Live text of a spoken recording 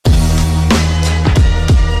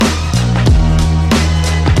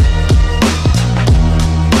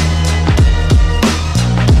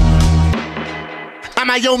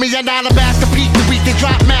Wyoming and Alabaster Peak. The week they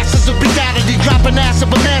drop masters of brutality, dropping ass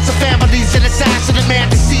of bonanza families and assassin of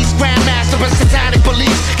man deceased. Grandmaster of satanic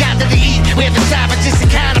beliefs. Got to eat where the savages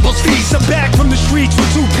and cannibals feast. I'm back from the streets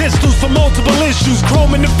with 2 pistols for multiple issues.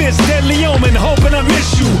 Chrome in the fist, deadly omen, hoping I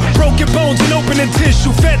miss you. Broken bones and opening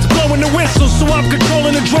tissue. Feds blowing the whistle, so I'm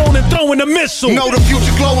controlling the drone and throwing a missile. Know the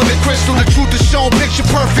future glowing the crystal. The truth is shown, picture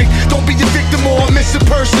perfect. Don't be a victim or a missing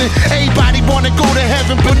person. Everybody wanna go to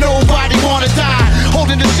heaven, but nobody wanna die.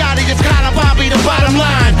 Holding the shotty, if Columbine be the bottom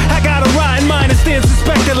line. I got a rotten mind and stand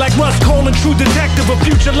suspected like Russ Cole and True Detective. A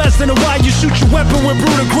future lesson of why you shoot your weapon with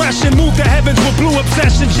brute aggression. Move the heavens with blue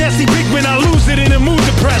obsession. Jesse Pinkman, I lose it in a mood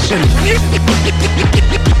depression.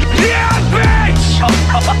 Yeah, bitch!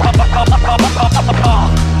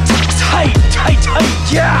 Tight,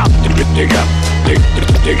 yeah! Dig up.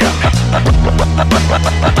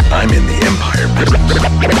 I'm in the Empire business.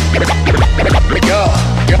 Go.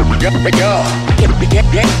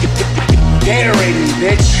 Gatorade,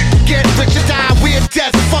 bitch. Get rich or die, weird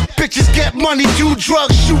death. Fuck bitches, get money, do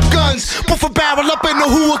drugs, shoot guns. Puff a barrel up in the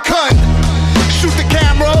who a cunt. Shoot the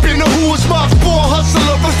camera up in the who's mouth. Ball hustler,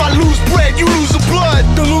 if I lose bread, you lose the blood.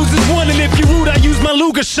 The loser's won, and if you rude, I use my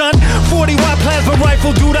Luger, son. 40-watt plasma rifle,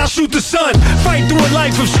 dude, I'll shoot the sun. Fight through a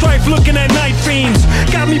life of strife, looking at night fiends.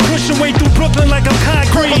 Got me pushing way through Brooklyn like I'm Kai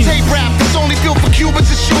Green. Tape rap that's only built for Cubans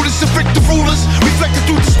and shooters and the rulers. Reflected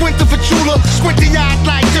through the squint of a jeweler. Squinty eyed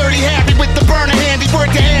like Dirty Harry with the burner handy. Word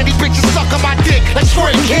to Andy, bitches suck on my dick like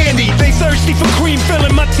straight candy. They thirsty for cream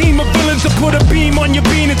filling. My team of villains will put a beam on your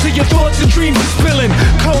bean until your thoughts and dreams are spilling.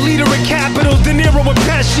 Co-leader at Capital, De Niro and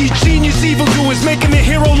Pesci. Genius evildoers making the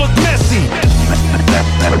hero look messy.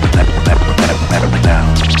 Now,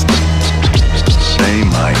 say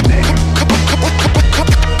my name.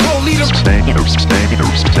 Co-leader. Say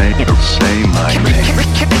my name.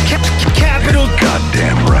 Capital.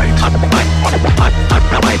 Goddamn right.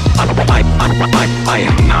 I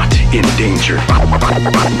am not in danger.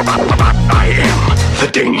 I am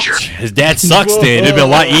the danger. His dad sucks, then. It'd be a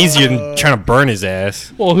lot easier than trying to burn his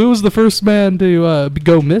ass. Well, who was the first man to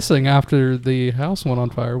go missing after the house went on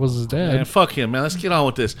fire? Was his dad. Man, fuck him, man. Let's get on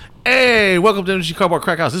with this. Hey, welcome to MG Cardboard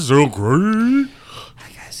Crack House. This is Earl Grey.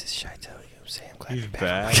 Hi, guys. This is Shy Tell You. Sam, glad He's you're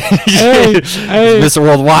back. Hey, Mr.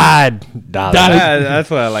 Worldwide. That's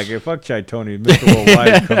what I like it. Fuck Chai Tony. Mr.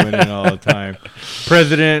 Worldwide coming in all the time.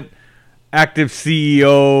 President, active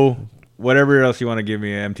CEO, whatever else you want to give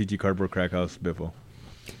me. MTG Cardboard Crack House, Biffle.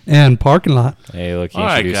 and parking lot. Hey, look, he All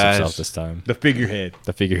right, introduced guys. himself this time. The figurehead.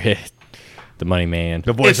 The figurehead. The money man.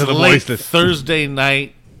 The voice It's of the late voiceless. Thursday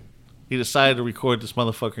night. He decided to record this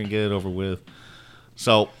motherfucker and get it over with.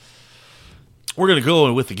 So we're gonna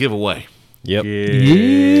go with the giveaway. Yep.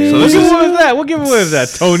 Yeah. So What this is giveaway was that? What giveaway was that,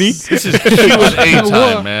 Tony? this is Q&A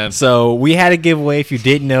time, man. So we had a giveaway. If you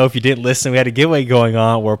didn't know, if you didn't listen, we had a giveaway going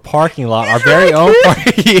on where parking lot, our very own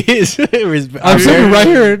parking is. I'm sitting right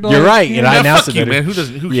here. You're right, and I Now, announced fuck it. you, better. man. Who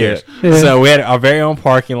doesn't? Who Yeah. cares? So we had our very own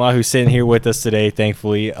parking lot who's sitting here with us today,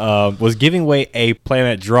 thankfully, was giving away a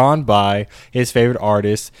playmat drawn by his favorite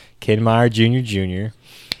artist, Ken Meyer Jr.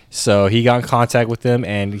 So he got in contact with them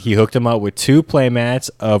and he hooked them up with 2 playmats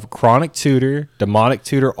of Chronic Tutor, Demonic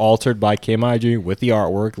Tutor altered by Ken Meyer Jr. with the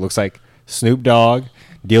artwork. Looks like Snoop Dogg,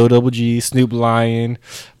 D.O.G., Snoop Lion,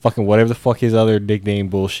 fucking whatever the fuck his other nickname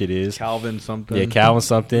bullshit is. Calvin something. Yeah, Calvin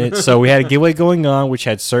something. So we had a giveaway going on, which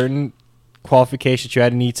had certain qualifications you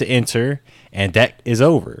had to need to enter, and that is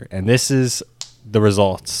over. And this is the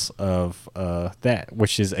results of that,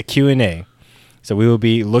 which is a Q&A. So we will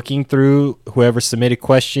be looking through whoever submitted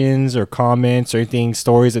questions or comments or anything,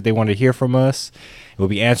 stories that they want to hear from us. We'll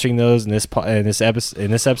be answering those in this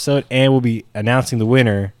episode, and we'll be announcing the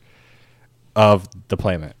winner of the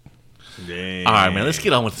playmat. Dang. All right, man. Let's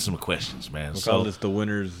get on with some questions, man. We'll call So this the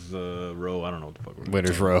winner's row. I don't know what the fuck we're doing.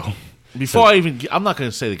 Winners row. before I'm not going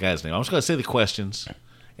to say the guy's name. I'm just going to say the questions,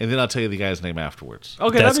 and then I'll tell you the guy's name afterwards.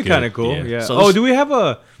 Okay, That's that'd be good. kind of cool. Yeah. Yeah. So do we have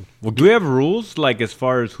rules like as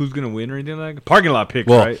far as who's gonna win or anything like that? Parking lot pick,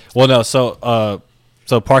 Well, right? well, no. So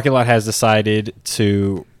parking lot has decided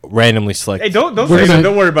to randomly select. Hey, don't We're say that. gonna-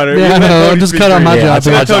 Don't worry about it. Yeah, Let no, Tony just speak cut out for my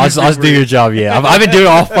you. job. I'll do your job. Yeah, I've been doing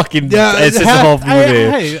all fucking since the whole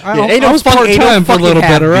movie. I was part-time for a little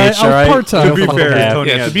bit, all right? I was part-time. To be for a fair, little bit. Tony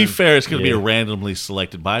Yeah, has to be been- fair, it's going to Yeah. be randomly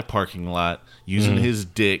selected by parking lot using his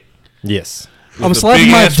dick. Yes. I'm with a slapping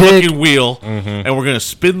my big-ass dick, fucking wheel, and we're going to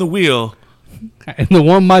spin the wheel. and the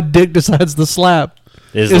one my dick decides to slap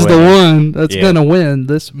Is is the winner. one that's Yeah. gonna win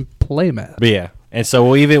this playmat. But yeah, And so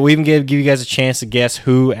we'll even give you guys a chance to guess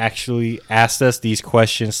who actually asked us these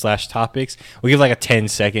questions / topics. We'll give like a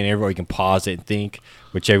 10-second. Everybody can pause it and think,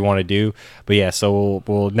 whichever you want to do. But yeah, so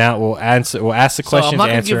we'll ask the questions. So I'm not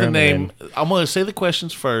gonna answer give the them, name. and I'm gonna say the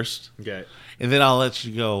questions first. Okay. And then I'll let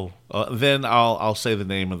you go. Then I'll say the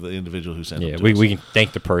name of the individual who sent then, it yeah, to we us. can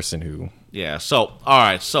thank the person who. Yeah. So all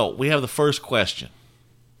right. So we have the first question.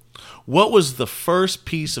 What was the first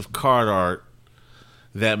piece of card art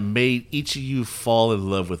that made each of you fall in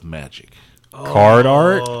love with Magic? Card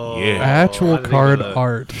art? Yeah. Actual think card of that.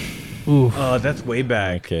 art. Ooh, That's way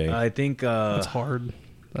back. Okay. I think. that's hard.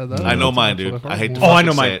 I know mine, dude. I hate to Oh, I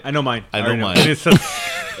know fucking say mine. it. I know mine. I know already mine. It's so-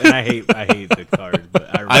 and I hate the card,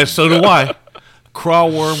 but I remember. So do I.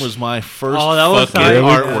 Crawworm was my first Oh, that was fucking tight. Really?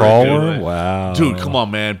 artwork. Crawler? dude. Wow. Dude, come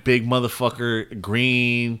on, man! Big motherfucker,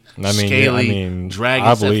 green, I mean, scaly, yeah, I mean, dragons.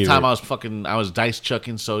 I At the believe time, it. I was dice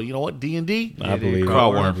chucking. So you know what? D&D. I believe it.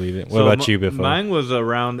 Crawworm. I believe it. What So about you, Biffo? Mine was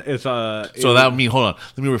around. It's So that would mean, hold on.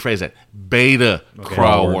 Let me rephrase that. Beta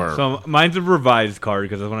Crawworm. So mine's a revised card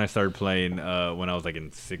because that's when I started playing when I was like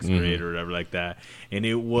in 6th grade or whatever like that, and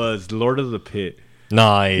it was Lord of the Pit.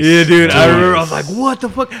 Nice. Yeah, dude. I Nice. remember. I was like, "What the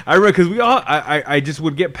fuck?" I remember because I just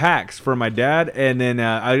would get packs for my dad, and then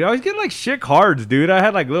I always get like shit cards, dude. I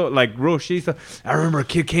had like little, like real shit stuff. I remember a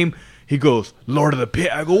kid came. He goes, "Lord of the Pit."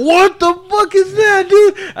 I go, "What the fuck is that,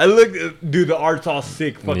 dude?" I look, dude. The art's all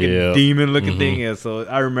sick, fucking Yeah. demon looking thing. Yeah, so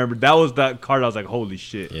I remember that was that card. I was like, "Holy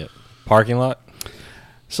shit!" Yep. Parking lot?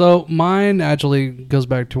 So mine actually goes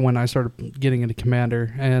back to when I started getting into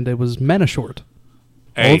Commander, and it was Mana Short.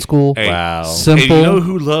 Hey, Old school. hey. Wow. Simple. Hey, you know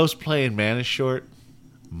who loves playing Mana Short?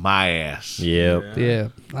 My ass. Yep. Yeah,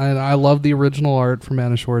 I love the original art for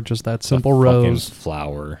Mana Short. Just that simple Fucking rose.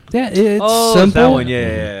 flower. Yeah, it's Oh, simple. that one.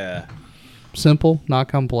 Yeah. Simple, not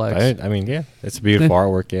complex. I mean, yeah, it's a beautiful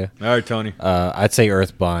artwork. Yeah. All right, Tony. I'd say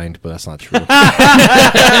Earthbind, but that's not true.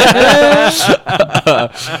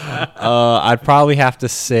 I'd probably have to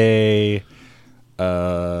say,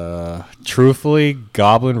 truthfully,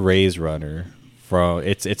 Goblin Raise Runner. From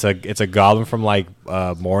it's a goblin from like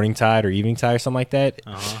Morningtide or Eveningtide or something like that.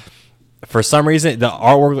 For some reason, the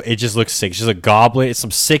artwork it just looks sick. It's just a goblin. It's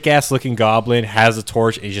some sick ass looking goblin has a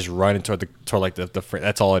torch and he's just running toward the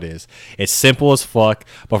that's all it is. It's simple as fuck,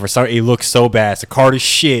 but for some he looks so bad. The card is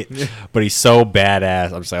shit, but he's so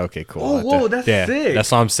badass. I'm just like, okay, cool. Oh, whoa, that's sick.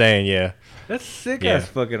 That's what I'm saying. Yeah. That's sick Yeah. ass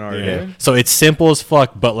fucking art, Yeah. man. So it's simple as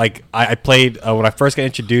fuck, but like I played when I first got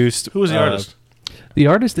introduced. Who was the artist? The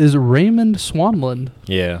artist is Raymond Swanland.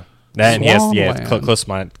 Yeah. That and yes, yeah, it's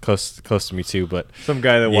Swanland. close to me too, but Some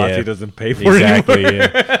guy that Yeah. Watsy doesn't pay for exactly. anymore.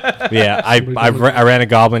 Yeah, yeah. I ran a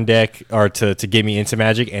goblin deck or to get me into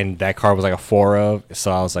Magic, and that card was like a 4 of.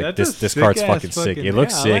 So I was like, That's a this card's sick-ass fucking sick. It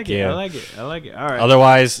looks I sick. like it, Yeah. I like it. I like it. All right.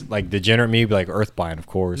 Otherwise, like degenerate me, be like Earthbind, of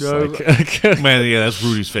course. No, Like, Man, yeah, that's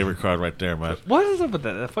Rudy's favorite card right there, man. What is up with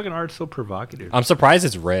that? That fucking art's so provocative. I'm surprised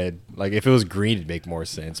it's red. Like if it was green, it'd make more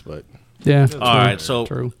sense. But Yeah. All right, so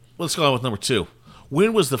True. let's go on with number 2.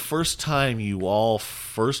 When was the first time you all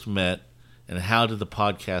first met, and how did the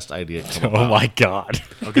podcast idea come about? oh my god.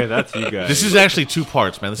 Okay, that's you guys. This is actually 2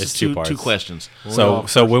 parts, man. This It's is 2 two parts. questions. So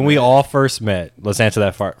when we all first met, let's answer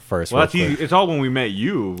that first. well, real that's easy. quick. It's all when we met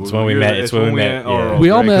you. It's when we met- it's when we met, yeah. We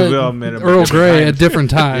all met at Earl different Grey at times. different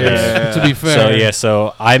times. Yeah. To be fair.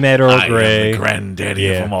 So I met Earl I Grey. am the granddaddy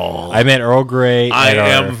of them all. I met Earl Grey. I at our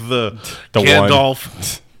am the one.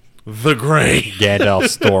 Gandalf the Grey. Gandalf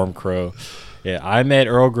Stormcrow. Yeah, I met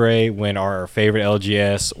Earl Grey when our favorite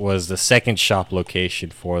LGS was the second shop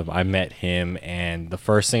location for them. I met him, and the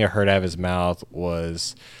first thing I heard out of his mouth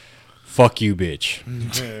was, "Fuck you, bitch."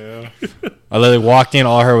 I literally walked in,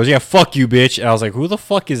 all I heard was, "Yeah, fuck you, bitch." And I was like, "Who the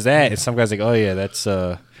fuck is that?" And some guy's like, "Oh yeah, that's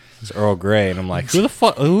it's Earl Grey." And I'm like, Who the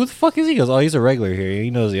fuck is he?" He goes, "Oh, he's a regular here.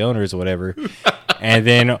 He knows the owners or whatever." And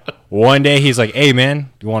then one day he's like, "Hey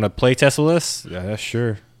man, you want to play test with us?" Yeah,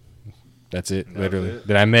 sure. That's it, literally.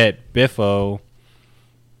 Then I met Biffo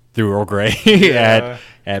through Earl Grey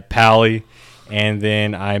at Pally, and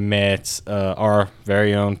then I met our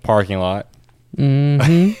very own parking lot in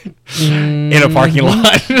a parking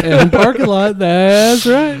lot. In the parking lot. That's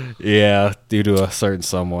right. Yeah, due to a certain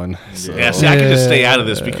someone. So. Yeah, see, I can just stay out of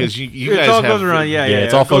this because you It guys all have. goes around. Yeah,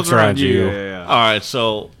 it's all it goes folks around you. Yeah. All right,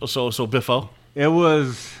 so Biffo. It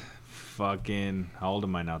was fucking. How old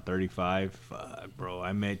am I now? 35. Fuck, bro.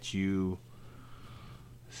 I met you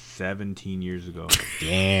 17 years ago.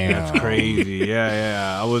 Damn. That's crazy.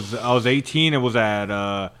 Yeah. I was 18. It was at.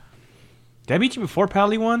 Did I meet you before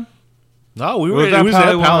Pally 1? No, It was at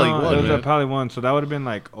Pally 1. It was man. at Pally 1. So that would have been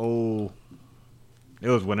like, it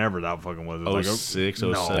was whenever that fucking was. It was 06,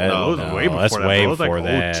 like, 07. No, it was No, way before that's that. way It was like before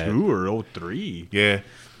that. 02 or 03. Yeah.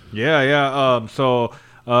 Yeah. So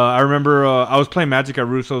I remember I was playing Magic at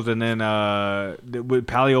Russo's, and then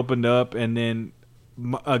Pally opened up, and then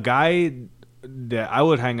a guy that I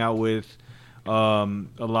would hang out with a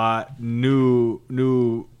lot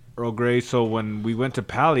knew Earl Grey. So when we went to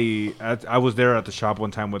Pally, I was there at the shop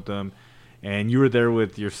one time with them. And you were there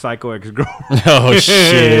with your psycho ex-girlfriend. Oh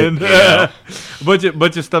shit! Yeah.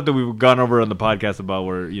 bunch of stuff that we've gone over on the podcast about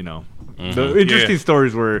where the interesting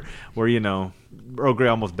stories where Earl Grey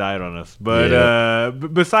almost died on us. But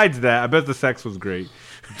besides that, I bet the sex was great.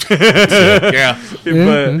 Yeah. But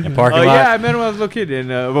In parking lot? yeah, I met him when I was a little kid, and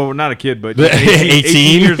well, not a kid, but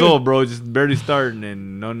 18 years old, bro, just barely starting,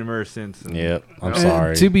 and known him ever since. And, Yep. I'm And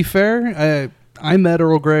sorry. to be fair, I met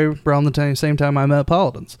Earl Grey around the same time I met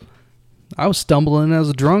Paladins. I was stumbling as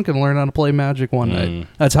a drunk and learned how to play Magic one night.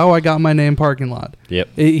 That's how I got my name Parking Lot. Yep.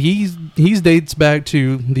 He's dates back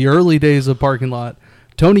to the early days of Parking Lot.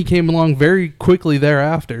 Tony came along very quickly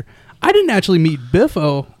thereafter. I didn't actually meet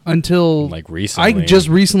Biffo until Like recently. I just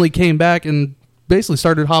recently came back and basically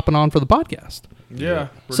started hopping on for the podcast. Yeah.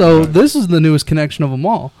 So this is the newest connection of them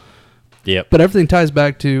all. Yep. But everything ties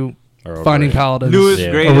back to Earl Finding Grey. Paladins Newest,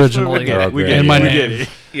 Yeah. greatest. originally. We get it. We Earl get And it. my We name. get it.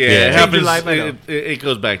 Yeah, Yeah. it Change happens. your life, I know. It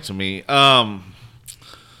goes back to me.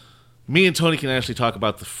 Me and Tony can actually talk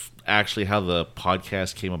about actually how the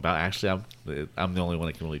podcast came about. Actually, I'm the only one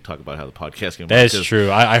that can really talk about how the podcast came about. That's 'cause true.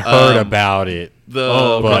 I heard about it. My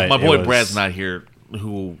but boy it was- Brad's not here,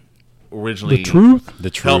 who originally The truth? The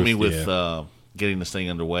truth. helped me with yeah. getting this thing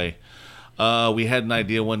underway. We had an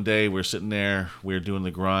idea one day. We were sitting there. We were doing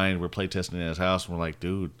the grind. We were playtesting at his house. And we're like,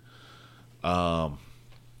 dude,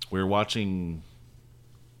 we were watching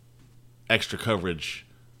extra coverage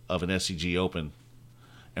of an SCG Open.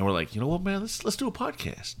 And we're like, you know what, man? Let's do a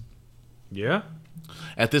podcast. Yeah.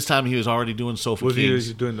 At this time, he was already doing Sofa Was Kings.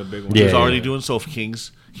 he doing the big one? He was Yeah. already doing Sofa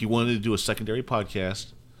Kings. He wanted to do a secondary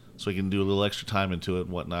podcast so he can do a little extra time into it and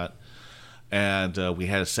whatnot. And we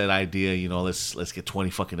had a set idea, let's get 20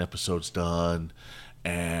 fucking episodes done,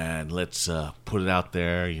 and let's put it out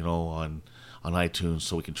there, on iTunes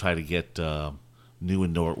so we can try to get new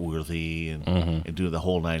and noteworthy and do the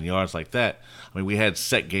whole 9 yards like that. I mean, we had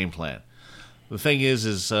set game plan. The thing is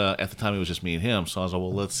at the time it was just me and him, so I was like,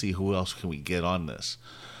 well, let's see who else can we get on this.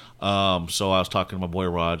 So I was talking to my boy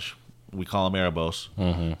Raj. We call him Erebos.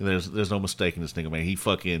 There's no mistaking this nigga, man.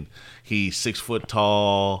 He's 6 foot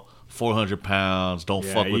tall, 400 pounds. Don't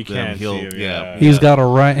Yeah, fuck you with him. can't He'll see him, yeah. He's got a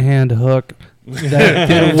right hand hook that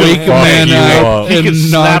can wake a fuck man you up up. He and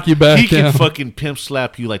can knock you back He can down. fucking pimp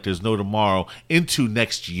slap you like there's no tomorrow into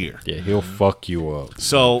next year. Yeah, he'll fuck you up.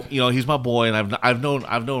 So he's my boy, and I've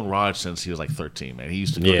known Raj since he was like 13. Man, he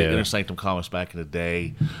used to go to Yeah. Inner Sanctum Comics back in the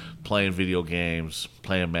day, playing video games,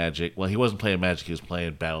 playing Magic. Well, he wasn't playing Magic; he was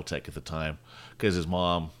playing BattleTech at the time because his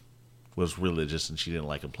mom was religious and she didn't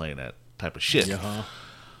like him playing that type of shit.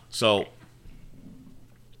 So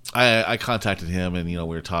I contacted him, and we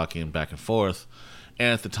were talking back and forth. And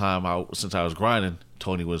at the time, since I was grinding,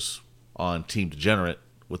 Tony was on Team Degenerate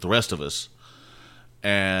with the rest of us.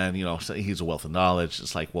 And so he's a wealth of knowledge.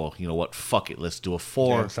 It's like, well, you know what? Fuck it. Let's do a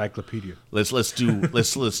 4. Encyclopedia. Let's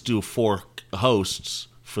do 4 hosts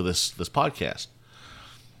for this podcast.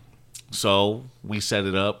 So we set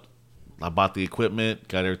it up. I bought the equipment,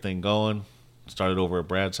 got everything going. Started over at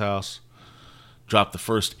Brad's house. Dropped the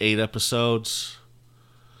first 8 episodes.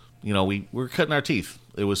 We were cutting our teeth.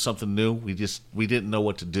 It was something new. We didn't know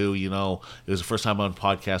what to do. It was the first time on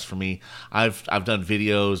podcast for me. I've done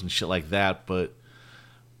videos and shit like that, but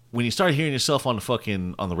when you start hearing yourself on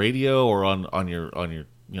the radio or on your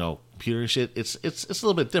computer and shit, it's a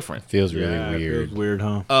little bit different. Feels really Yeah, it weird. feels weird,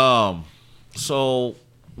 huh? So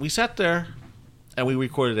we sat there and we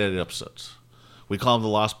recorded 8 episodes. We call them the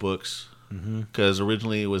Lost Books because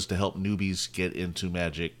originally it was to help newbies get into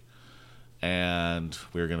Magic, and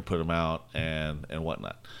we were going to put them out and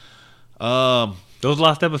whatnot. Those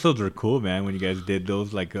last episodes were cool, man. When you guys did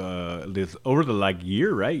those, this over the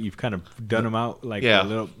year, right? You've kind of done them out Yeah. a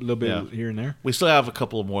little bit Yeah. here and there. We still have a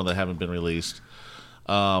couple more that haven't been released.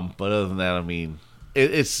 But other than that, I mean,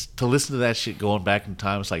 it's to listen to that shit going back in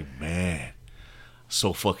time. It's like, man,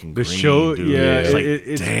 so fucking The green, show, dude. yeah, It's like,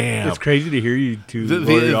 it's damn. it's crazy to hear you two.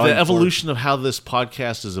 The evolution of how this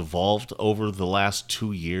podcast has evolved over the last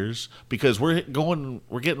 2 years, because we're getting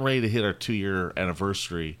ready to hit our 2-year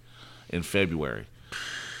anniversary in February.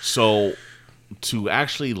 So to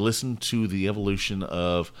actually listen to the evolution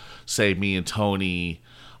of, say, me and Tony,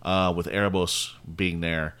 with Erebos being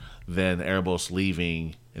there, then Erebos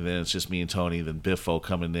leaving, and then it's just me and Tony, then Biffo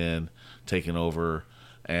coming in, taking over,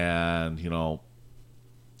 and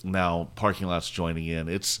now Parking Lot's joining in.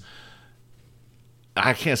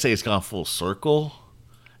 I can't say it's gone full circle.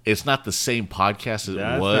 it's not the same podcast as it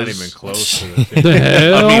That's was. not even close to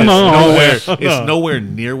Hell I mean, no. it's nowhere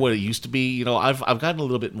near what it used to be. You know, I've gotten a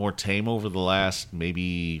little bit more tame over the last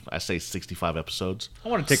maybe I say 65 episodes. I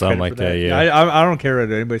want to take Something credit like for that. that, yeah. I don't care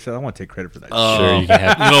what anybody says. I want to take credit for that. Sure, you can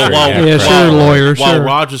have. You know, sure, while, you can have Yeah, credit. sure, lawyer, while sure.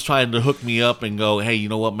 Raj was trying to hook me up and go, hey, you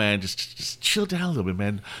know what, man, just chill down a little bit,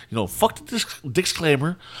 man. You know, fuck the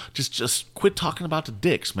disclaimer. Just quit talking about the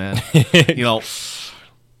dicks, man. You know,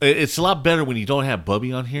 it's a lot better when you don't have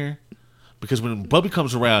Bubby on here. Because when Bubby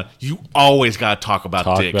comes around, you always gotta talk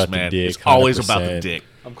about dicks, about the man. dick, It's always about the 100%. dick.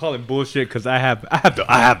 I'm calling bullshit because I have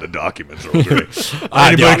the documents. Okay. I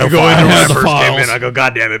Anybody got can the go in there when I files. first came in. I go,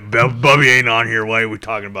 God damn it, Bubby ain't on here. Why are we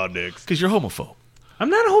talking about dicks? Because you're homophobe. I'm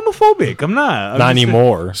not homophobic. I'm not. I'm Not just-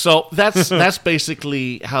 anymore. So that's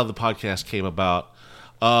basically how the podcast came about.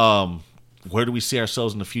 Where do we see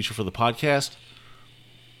ourselves in the future for the podcast?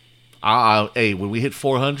 Hey, when we hit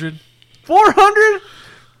 400, 400?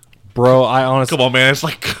 Bro, I honestly. come on, man, it's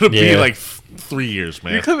like gonna be Yeah. like 3 years,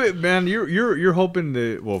 man. You come in, man. You're hoping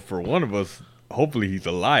that. Well, for one of us, hopefully he's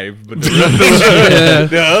alive. But the rest of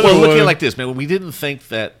the other Well, look at it one- like this, man. When we didn't think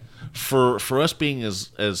that for us being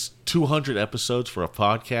as 200 episodes for a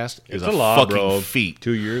podcast is it's a a lot, fucking bro. feat.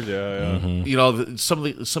 2 years, yeah. You know, some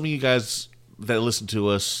of you guys that listen to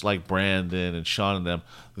us, like Brandon and Sean and them,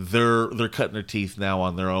 they're cutting their teeth now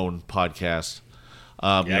on their own podcast.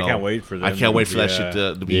 Yeah, I can't wait for them. I can't wait for that Yeah.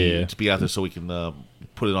 shit to be out there so we can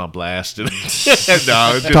put it on blast. And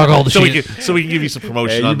Talk all the so shit. so we can give you some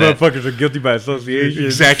promotion Hey, you on that. motherfuckers are guilty by association.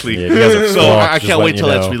 Exactly. Yeah, you guys are So fucked, I just can't wait letting till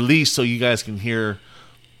you that's know. released so you guys can hear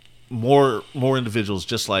more individuals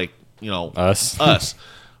just like, you know, Us.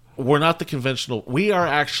 We're not the conventional. We are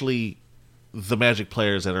actually the Magic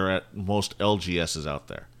players that are at most LGSs out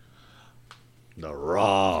there. The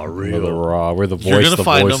raw, We're the raw. We're the You're voice, gonna the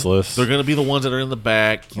find voiceless. them. They're gonna be the ones that are in the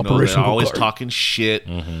back. You know, Operation they're always Go-Kart. talking shit.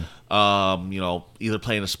 Mm-hmm. You know, either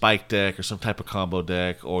playing a spike deck or some type of combo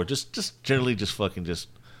deck, or just generally just fucking just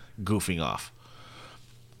goofing off.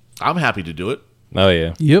 I'm happy to do it. Oh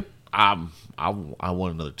yeah. Yep. I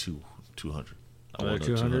want another 200. I want another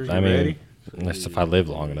 200. I You mean, ready? that's if I live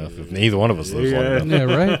long enough. If neither one of us lives long Yeah. enough.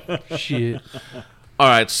 Yeah, right? Shit. All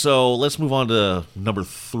right, so let's move on to number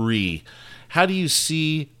 3. How do you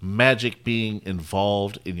see Magic being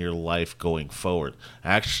involved in your life going forward?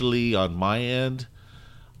 Actually, on my end,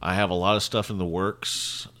 I have a lot of stuff in the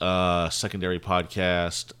works. Secondary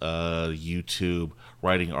podcast, YouTube,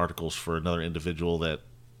 writing articles for another individual that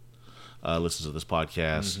listens to this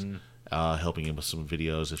podcast, helping him with some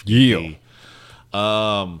videos if need be.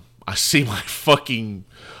 I see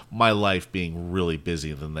my life being really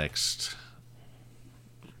busy in the next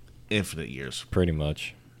infinite years. Pretty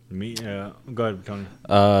much. Me, go ahead,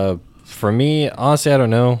 Tony. For me, honestly, I don't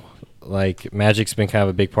know. Like, Magic's been kind of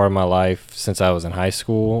a big part of my life since I was in high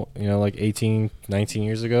school, you know, like 18, 19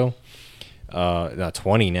 years ago. Not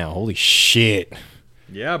 20 now. Holy shit.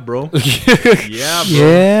 Yeah, bro. Yeah, bro.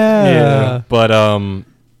 Yeah.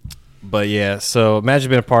 But yeah, so Magic's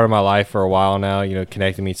been a part of my life for a while now, you know,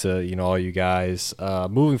 connecting me to, you know, all you guys.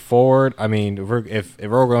 Moving forward, I mean, if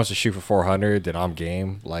Rogue wants to shoot for 400, then I'm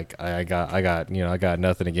game. Like, I got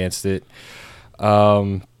nothing against it.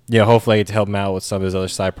 Yeah, hopefully I get to help him out with some of his other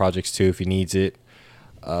side projects too if he needs it.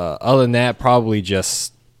 Other than that, probably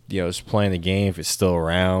just, you know, just playing the game if it's still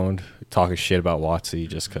around, talking shit about WotC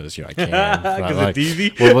just because, you know, I can. 'Cause Like, it's easy.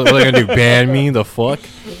 what are they gonna do? Ban me? The fuck?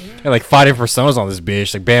 And like fighting personas on this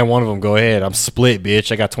bitch. Like ban one of them. Go ahead. I'm split,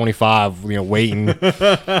 bitch. I got 25. You know, waiting.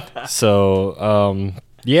 So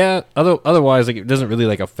yeah. Otherwise, like it doesn't really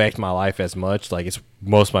like affect my life as much. Like it's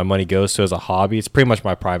most of my money goes to as a hobby. It's pretty much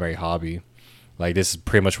my primary hobby. Like this is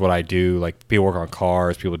pretty much what I do. Like people work on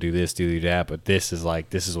cars, people do this, do that, but this is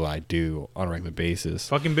what I do on a regular basis.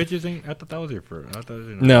 Fucking bitches ain't. I thought that was your first. I thought that was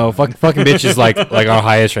your No, fucking bitches like on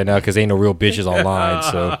hiatus right now because ain't no real bitches online.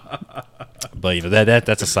 So, but you know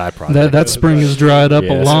that's a side project. That spring has dried up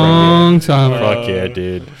Yeah, a spring, long time ago. Fuck yeah,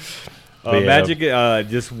 dude. But yeah. Magic,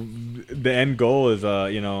 just the end goal is,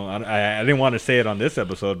 you know, I didn't want to say it on this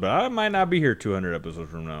episode, but I might not be here 200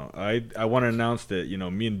 episodes from now. I want to announce that, you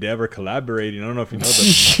know, me and Dev are collaborating. I don't know if you know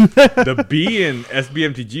the B in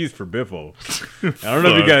SBMTG is for Biffo. I don't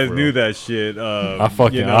know if you guys knew that shit. I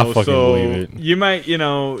fucking so believe it. You might, you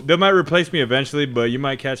know, they might replace me eventually, but you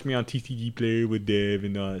might catch me on TCG Player with Dev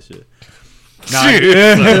and all that shit.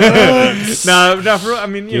 Nah, for real, I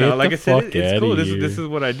mean, you Get know, like the I said, fuck it's cool. outta This here. is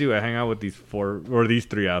what I do. I hang out with these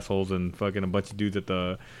 3 assholes and fucking a bunch of dudes at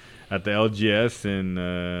at the LGS,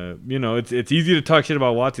 and you know, it's easy to talk shit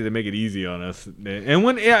about WotC. They make it easy on us, and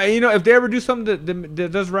when you know, if they ever do something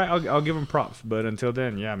that does right, I'll give them props. But until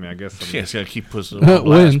then, yeah, I mean, I guess Yeah, it's gotta keep pushing the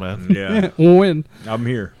blast, man. yeah, Win. I'm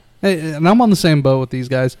here. Hey, and I'm on the same boat with these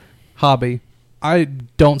guys. Hobby. I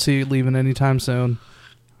don't see it leaving anytime soon.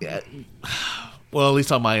 Yeah. Well, at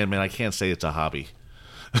least on my end, man, I can't say it's a hobby.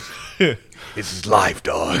 This is life,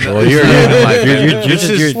 dog. Well, you're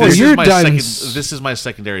this is my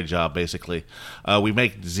secondary job, basically. We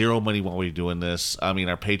make zero money while we're doing this. I mean,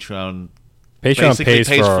 our Patreon basically pays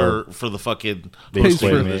for the fucking Pays hosting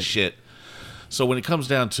for of it. this shit. So when it comes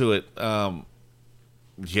down to it,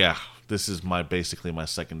 yeah, this is basically my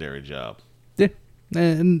secondary job. Yeah,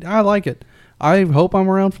 and I like it. I hope I'm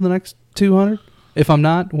around for the next 200. If I'm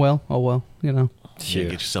not, well, oh well, you know. Yeah,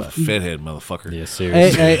 get yourself a fed head, motherfucker. Yeah,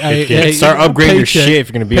 seriously. Hey, start upgrading your paycheck- shit if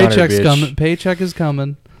you're gonna be on our Paycheck's bitch. coming. Paycheck is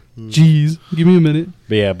coming. Jeez, give me a minute.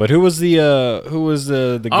 But yeah, but who was the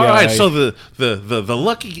guy? All right, so the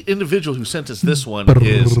lucky individual who sent us this one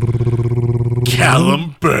is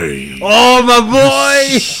Callum Bain. Oh my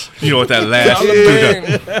boy! You know what that last?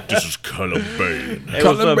 This is Callum Bain. Hey,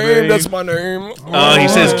 what's up, babe? that's my name. He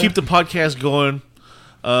says, keep the podcast going.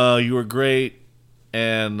 You were great.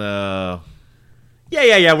 And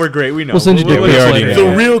Yeah, we're great. We know. We'll send you dick we pics already later.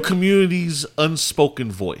 know. the real community's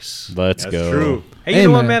unspoken voice. Let's That's go. true. Hey, Hey, you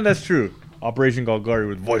know what, man. man? That's true. Operation Golgari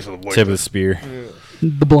with voice of the voice. Tip of the spear.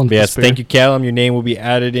 The blunt. But yes, despair. thank you, Callum. Your name will be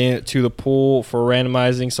added in to the pool for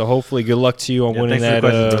randomizing. So hopefully, good luck to you on winning thanks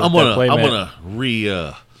for that. the question, I'm that play mat.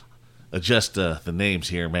 gonna adjust the names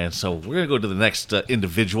here, man. So we're gonna go to the next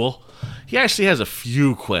individual. He actually has a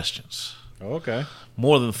few questions, Okay.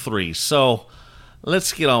 more than 3. So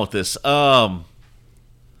let's get on with this.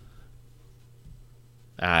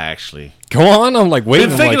 Actually, Go on. I'm like waiting.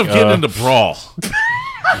 been thinking I'm of like, getting into Brawl.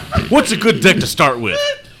 What's a good deck to start with?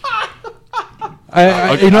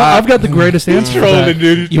 I've got the greatest answer. For that. trolling,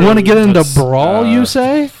 dude. He's You want to get into That's, brawl? You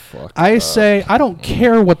say? I say I don't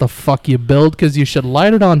care what the fuck you build because you should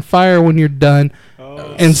light it on fire when you're done,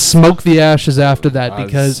 and smoke the ashes after that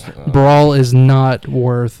because brawl is not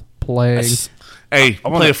worth playing. Hey,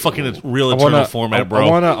 play a fucking real eternal format, bro.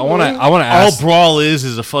 I wanna All ask. Brawl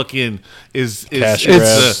is a fucking is Cash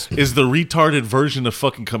is the retarded version of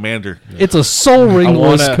fucking Commander. It's a soul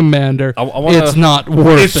ringless wanna- commander. I wanna- It's not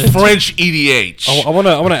worth It's it. French EDH. I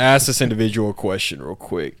wanna ask this individual a question real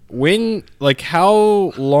quick.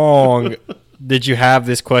 How long did you have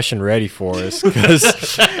this question ready for us?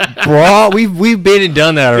 Because Brawl, we've been and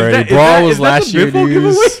done that already. Brawl was last year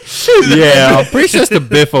news. Yeah, I'm pretty sure it's the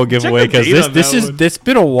Biffo giveaway because date on that one. it's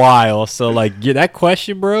been a while. So that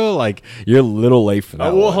question, bro, you're a little late for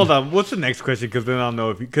that. Well, one. hold on. What's the next question? Because then I'll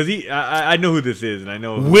know I know who this is, and I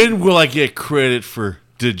know. When will I get credit for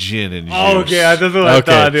the gin and juice? Oh, okay, that's what I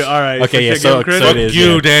thought. Dude. All right. Okay, yeah. shit, So give him it credit? is,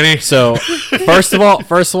 You, yeah. Danny. So first of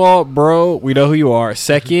all, bro, we know who you are.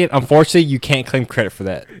 Second, unfortunately, you can't claim credit for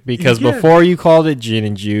that because Yeah. before you called it gin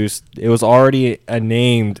and juice, it was already a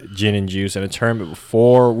named gin and juice in a tournament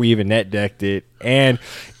before we even net decked it, and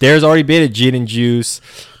there's already been a gin and juice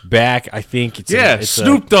back. I think it's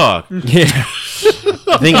Snoop Dogg. Yeah,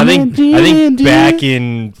 I think back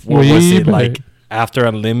in what was it like? After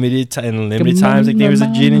unlimited times, like there was a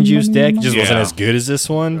gin and juice deck. It just wasn't Yeah. as good as this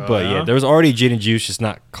one, but yeah? yeah, there was already gin and juice, just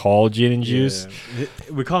not called gin and juice. Yeah.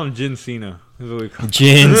 We call him Gin Cena. That's what we call him.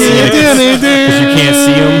 Gin, because you can't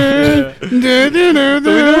see them. So we know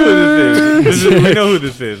who this is. We know who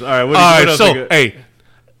this is. All right. What All right, else so we got? hey,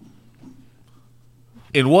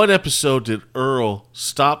 in what episode did Earl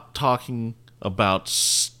stop talking about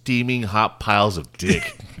steaming hot piles of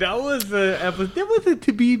dick? That was the episode. That was it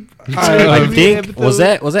to be. I think was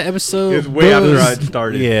that episode? It was way after I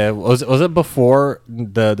started. Yeah, was it before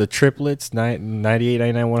the triplets 98,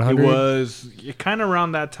 99, It 100? was kind of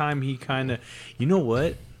around that time. He kind of, you know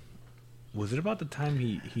what? Was it about the time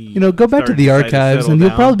he Go back to the archives and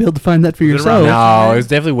you'll probably be able to find that for Was it around yourself. that? No, it was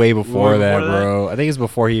definitely way before Way that, before that? bro. I think it's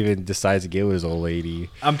before he even decides to get with his old lady.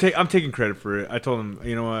 I'm taking credit for it. I told him,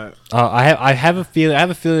 you know what? I have a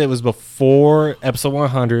feeling it was before episode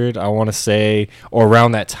 100. I want to say, or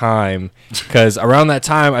around that time, because around that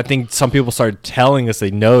time, I think some people started telling us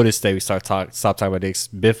they noticed that we stop talking about dicks.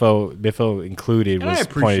 Biffo included And I was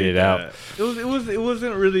appreciate pointed it that. out. It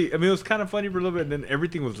wasn't really. I mean, it was kind of funny for a little bit, and then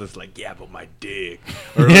everything was just like, yeah, but my dick.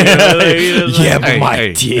 Or, yeah, Yeah, but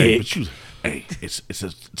my dick. Hey, it's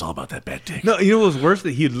all about that bad dick. No, you know what was worse?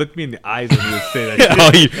 That he'd look me in the eyes when he would say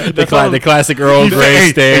that. Oh, the classic Earl Grey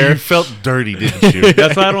stare. You felt dirty, didn't you?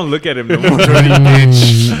 That's why I don't look at him no more. Dirty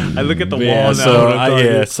bitch. I look at the wall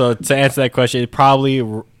now. So to answer that question, probably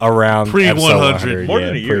around Pre- episode 100. More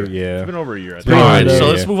than a year. Yeah. It's been over a year. I All right, Yeah. so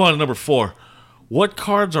let's move on to number 4. What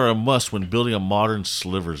cards are a must when building a modern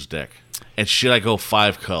Slivers deck? And should I go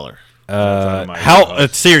 5-color?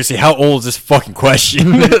 Seriously, how old is this fucking question?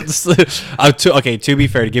 To be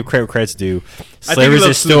fair, to give credit where credit's due, Slivers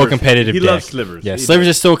is still a competitive deck. He loves Slivers. Yeah, Slivers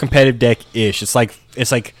is still a competitive deck-ish. It's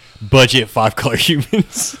like budget 5-color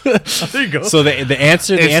humans. There you go. So the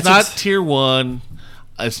answer It's not tier 1.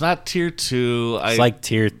 It's not tier 2. It's like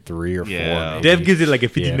tier 3 or 4. Yeah. Maybe. Dev gives it like a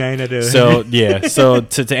 59 out of. So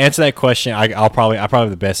to answer that question, I probably have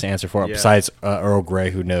the best answer for it besides Earl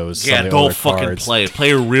Grey, who knows. Yeah, some of the don't older fucking cards. play it.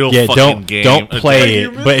 Play a real Yeah, fucking game. don't play Okay.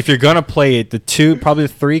 it. But if you're gonna play it, probably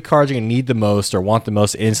the 3 cards you're gonna need the most or want the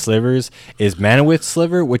most in Slivers is Manawith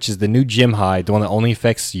Sliver, which is the new Gem Hide, the one that only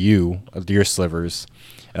affects your Slivers.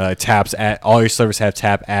 Taps at all your Slivers have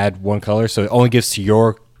add 1 color, so it only gives to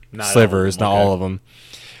your Slivers, not all of them.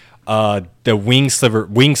 The Wing Sliver,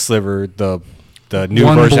 the new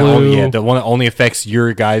One version, blue. the one that only affects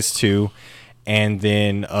your guys too, and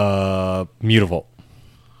then Mutavault.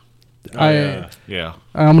 Yeah.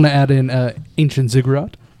 I'm gonna add in Ancient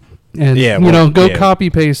Ziggurat, and Yeah, go yeah. copy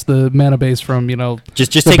paste the mana base from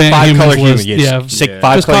Just the take band 5-color humans humans. list. Yeah, Yeah. just take Yeah.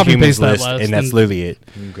 5-color Just copy humans paste that list, list and that's and- literally it.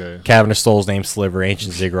 Okay. Cavernish Souls, Name Sliver,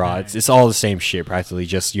 Ancient Ziggurat. It's all the same shit practically.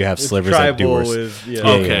 Just you have slivers that do worse.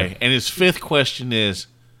 Okay. And his 5th question is,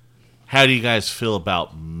 how do you guys feel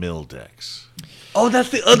about mill decks? Oh, that's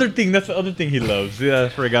the other thing. That's the other thing he loves. Yeah, I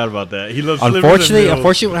forgot about that. He loves. Slivers Unfortunately, and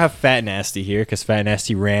we don't have Fat Nasty here because Fat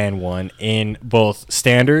Nasty ran one in both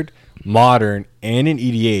standard, modern, and in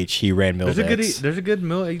EDH. He ran mill decks. There's a good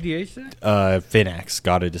mill ADH there. Finax,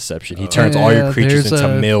 God of Deception. He turns all your creatures there's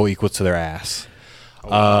into a- mill equal to their ass.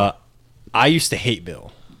 I used to hate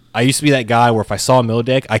mill. I used to be that guy where if I saw a mill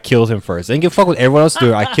deck, I killed him first. I didn't give a fuck what everyone else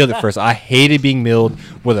doing. I killed it first. I hated being milled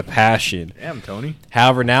with a passion. Damn, Tony.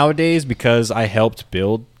 However, nowadays, because I helped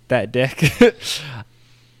build that deck,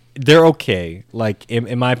 they're okay. Like,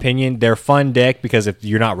 in my opinion, they're a fun deck because if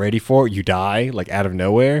you're not ready for it, you die, like, out of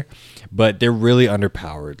nowhere. But they're really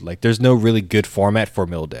underpowered. Like, there's no really good format for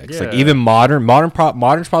mill decks. Like, Yeah. even modern's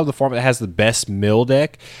probably the format that has the best mill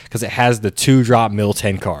deck because it has the 2-drop mill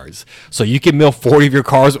 10 cards. So you can mill 40 of your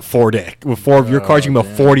cards with 4 of your cards, you can mill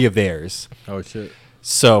 40 of theirs. Oh shit.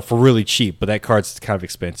 So for really cheap, but that card's kind of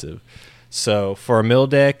expensive. So for a mill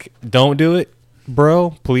deck, don't do it,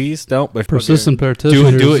 bro. Please don't. But Persistent do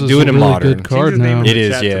Practitioners. it is do a it in really modern. good card Change the name now. of It the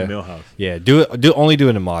is, chat to yeah. Millhouse. Yeah, only do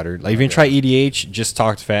it in modern. Like if you try EDH, just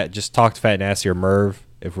talk to Fat Nasty or Merv.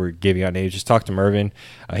 If we're giving out names, just talk to Mervin.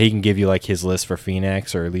 He can give you like his list for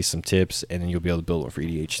Phoenix or at least some tips, and then you'll be able to build one for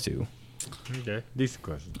EDH too. Okay. Decent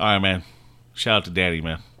question. All right, man. Shout out to Daddy,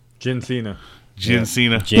 man. Jin Cena. Jin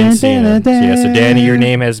Cena. Jin Cena. So, yeah, so Danny, your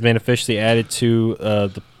name has been officially added to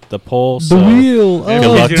the poll. The So wheel. Good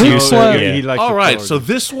Oh, luck to you, Big sir. Slap. Yeah. He likes All the right, card. so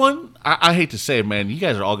this one, I hate to say it, man. You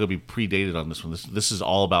guys are all going to be predated on this one. This is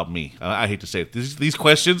all about me. I hate to say it. These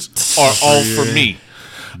questions are all for me.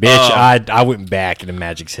 Bitch, I went back into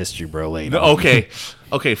Magic's history, bro. Later.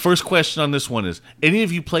 Okay, first question on this one is, any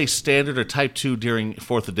of you play Standard or Type 2 during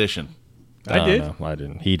 4th edition? I did. No, I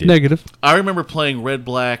didn't. He did. Negative. I remember playing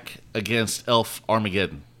Red-Black against Elf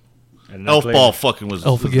Armageddon. And I Elf played- Ball fucking was the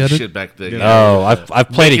Elfageddon? shit back then. Oh, I've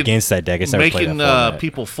played Making- against that deck. I just never played Making that format.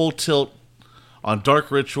 people full tilt on Dark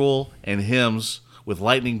Ritual and Hymns with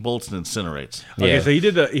Lightning Bolts and Incinerates. Okay, Yeah. so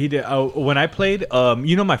he did. When I played,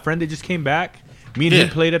 my friend that just came back. Me and him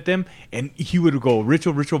Yeah. played at them, and he would go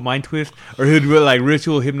Ritual, Mind Twist, or he'd go like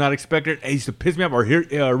Ritual, Hypnotic Spectre. And it used to piss me off, or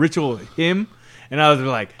Ritual, him. And I was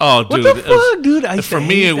like, Oh, what dude, the it was- fuck, dude? I used For to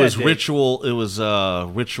me, hate it was that deck. Ritual. It was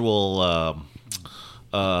Ritual,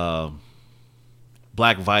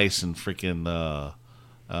 Black Vice, and freaking.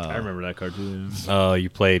 I remember that card too. Oh, you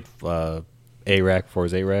played A-Rack before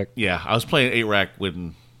his A-Rack? Yeah, I was playing 8-Rack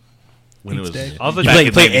when it was. Also, You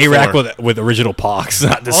back played in A-Rack 94. with original pox,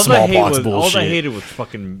 not the all small I hate box was bullshit. all I hated was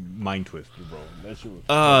fucking Mind Twister, bro. That shit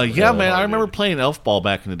was Yeah, man, I remember playing Elf Ball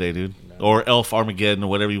back in the day, dude, or Elf Armageddon, or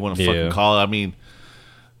whatever you want to Yeah. fucking call it. I mean,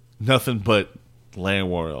 nothing but Land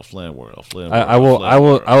War Elf, Land War Elf, Land War I Elf, will Land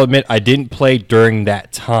War Elf. admit I didn't play during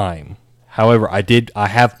that time. However, I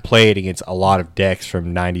have played against a lot of decks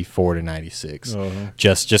from 94 to 96.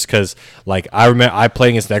 Just because, like, I remember I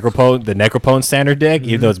played against Necropone, the Necropone standard deck,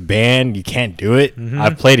 even though it's banned, you can't do it.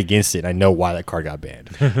 I've played against it. I know why that card got banned.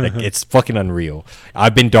 Like, it's fucking unreal.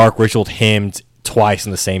 I've been Dark Ritualed, hymned twice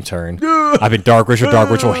in the same turn. I've been Dark Ritual,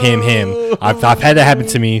 him. I've had that happen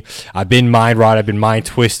to me. I've been Mind Rot. I've been Mind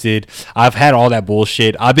Twisted. I've had all that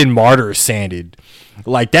bullshit. I've been Martyr Sanded.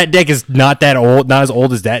 Like, that deck is not that old, not as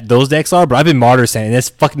old as those decks are, but I've been Martyr Sanded. And that's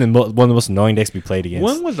fucking one of the most annoying decks we played against.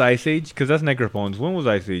 When was Ice Age? Because that's Necrophones. When was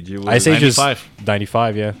Ice Age? Ice Age is 95.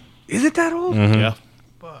 95, yeah. Is it that old? Yeah.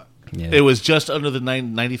 Yeah. It was just under the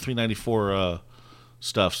 93, 94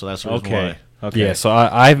 stuff, so that's the reason why. Okay. Yeah, so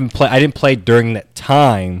I haven't played. I didn't play during that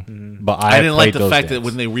time, but I didn't like played the those fact that decks.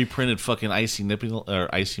 when they reprinted fucking Icy Manipulator.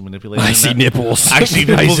 Icy Nipples. Icy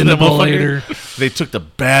Nipples in the Manipulator. motherfucker. They took the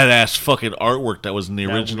badass fucking artfucking that was in the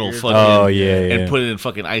original weird. fucking. Oh, yeah, yeah. And put it in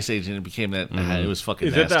fucking Ice Age, and it became that. It was fucking.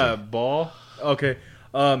 Is nasty. it that ball? Okay.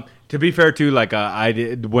 To be fair, too, like I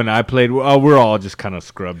did when I played, we're all just kind of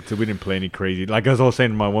scrubbed, so we didn't play any crazy. Like I was all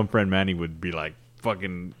saying, my one friend Manny would be like,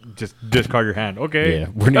 "Fucking just discard your hand." Okay. Yeah,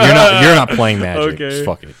 you're not playing Magic. Okay. Just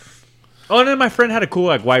fuck it. Oh, and then my friend had a cool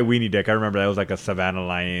like white weenie deck. I remember that was like a Savannah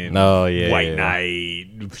Lion. Oh, yeah, White yeah.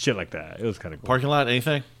 Knight, shit like that. It was kind of cool. Parking lot?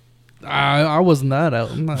 Anything? I wasn't that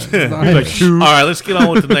out. I'm All right, let's get on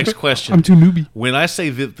with the next question. I'm too newbie. When I say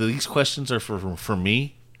that these questions are for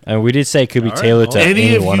me, And we did say it could be tailored to any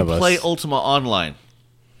any of one you of us. play Ultima Online?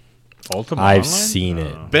 Ultima I've Online? seen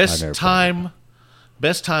it. I've Best never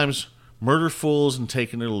best times, murder fools and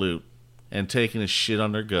taking their loot and taking a shit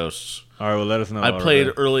on their ghosts. All right, well, let us know. I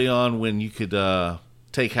played early on when you could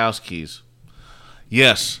take house keys.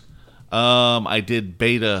 Yes, I did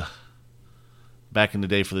beta back in the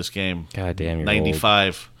day for this game. God damn, you're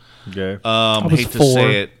 95. Okay. was Hate to 4.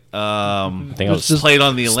 say it. I think I was just Played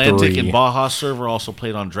on the Atlantic 3. and Baja server. Also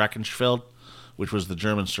played on Drachenfeld, which was the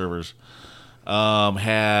German servers.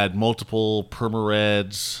 Had multiple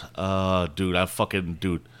permareds.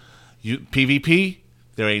 PvP,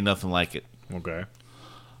 there ain't nothing like it. Okay.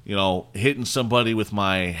 You know, hitting somebody with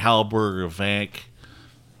my Halberg or Vank,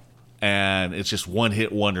 and it's just one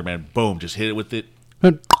hit wonder, man. Boom, just hit it with it.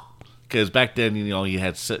 Because back then, you know, you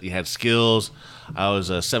had skills. I was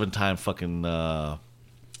a 7-time fucking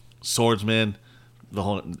swordsman.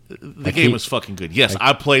 The game was fucking good. Yes,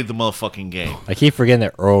 I played the motherfucking game. I keep forgetting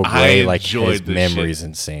that Earl Grey, like, enjoyed his this memory's shit.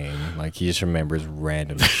 insane. Like, he just remembers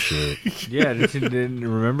random shit. Yeah, didn't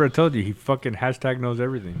remember I told you he fucking hashtag knows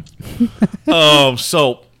everything.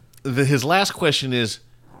 So his last question is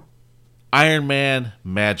Iron Man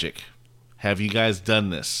Magic. Have you guys done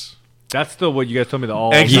this? That's the what you guys told me the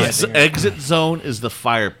all. Exit zone is the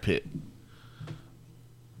fire pit.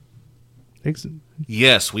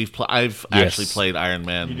 Yes, I've actually played Iron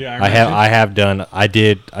Man. I have done. I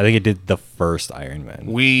think I did the first Iron Man.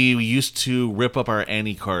 We used to rip up our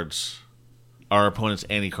Annie cards, our opponent's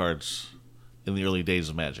Annie cards, in the early days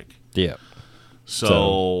of Magic. Yeah.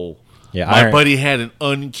 So yeah, my buddy had an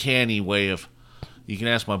uncanny way of. You can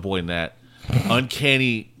ask my boy Nat.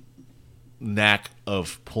 Uncanny knack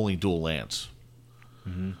of pulling dual lands.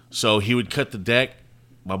 So he would cut the deck.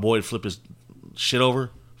 My boy would flip his shit over.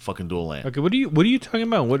 Fucking dual land. Okay, what are you talking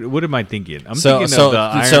about? What am I thinking? I'm So thinking of the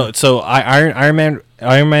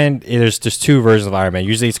Iron Man. There's two versions of Iron Man.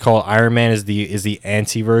 Usually it's called Iron Man is the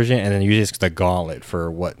anti version, and then usually it's the Gauntlet for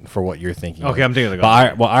what you're thinking. Okay, I'm thinking of the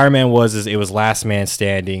Gauntlet. But what Iron Man was it was last man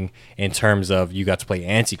standing in terms of you got to play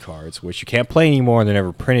anti cards, which you can't play anymore, and they're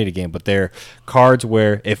never printed again. But they're cards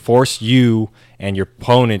where it forced you and your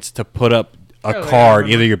opponents to put up a card,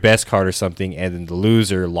 either your best card or something, and then the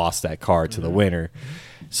loser lost that card to the winner.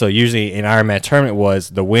 So usually in Iron Man tournament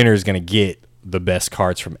was the winner is going to get the best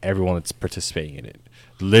cards from everyone that's participating in it.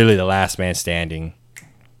 Literally the last man standing.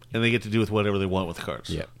 And they get to do with whatever they want with the cards.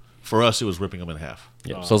 Yep. For us, it was ripping them in half.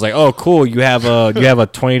 Yep. So it's like, oh, cool. You have a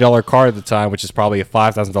 $20 card at the time, which is probably a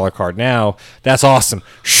 $5,000 card now. That's awesome.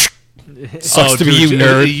 Sucks to be you,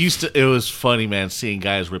 nerd. It was funny, man, seeing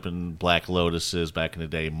guys ripping Black Lotuses back in the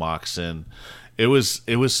day, Moxen. It was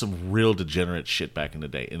some real degenerate shit back in the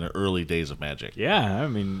day, in the early days of Magic. Yeah, I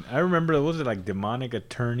mean, I remember, what was it, like demonic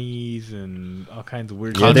attorneys and all kinds of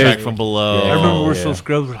weird Contract shit. from Below. I remember we're so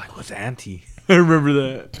scrubs. We're like, what's anti? I remember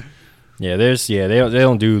that. Yeah, they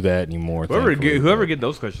don't do that anymore. Whoever get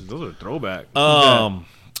those questions, those are throwback.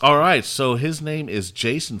 All right, so his name is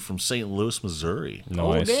Jason from St. Louis, Missouri.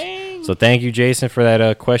 Nice. So thank you, Jason, for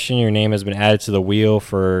that question. Your name has been added to the wheel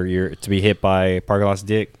to be hit by Pargalot's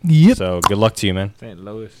dick. Yep. So good luck to you, man. St.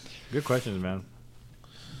 Louis. Good questions, man.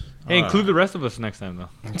 Hey, include the rest of us next time, though.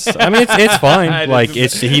 I mean, it's fine. Like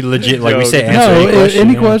he legit, like we said, answer No, any question.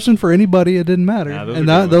 any question for anybody, it didn't matter. Nah, And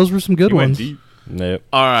those were some good ones. Nope.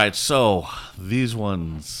 All right, so these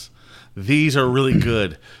are really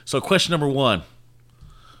good. So question number 1.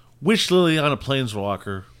 Which Liliana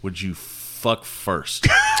Planeswalker would you fuck first?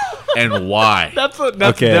 And why? That's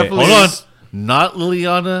Okay. definitely... Hold on. not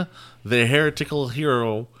Liliana, the heretical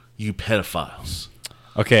hero. You pedophiles.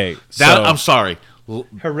 Okay, I'm sorry.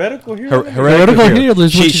 Heretical hero. Heretical hero is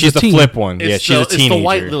when She's the teen. flip one. Yeah, she's a teenager. It's the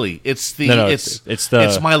white Lily. It's the No, it's the-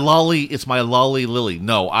 it's my lolly. It's my lolly Lily.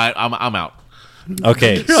 No, I'm out.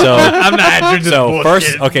 Okay, so I'm not answering this so bullshit.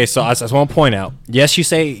 first, okay, so I just want to point out. Yes, you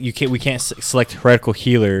say we can't select heretical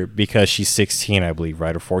healer because she's 16, I believe,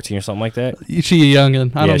 right, or 14 or something like that. She a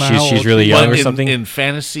youngin. I don't know. how she's old really she young But or something. in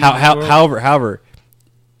fantasy. world- However,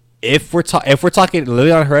 if we're talking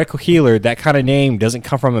Liliana heretical healer, that kind of name doesn't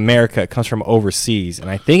come from America. It comes from overseas, and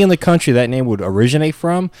I think in the country that name would originate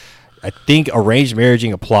from, I think arranged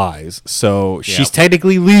marriaging applies. So she's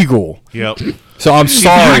technically legal. Yep. So I'm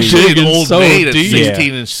sorry. Actually, an old so maid at deep.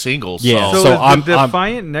 16 and single. Yeah. So, So, I'm- is the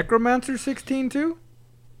Defiant Necromancer 16 too?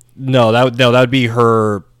 No, that would be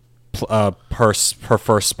her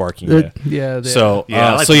first sparking. Yeah. Yeah. So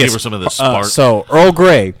Yeah, I like so to yes. give her some of the spark. So Earl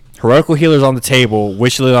Grey, heretical healer's on the table.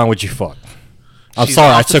 Which Liliana would you fuck? I'm She's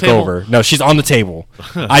sorry, I off the took table? over. No, she's on the table.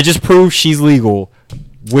 I just proved she's legal.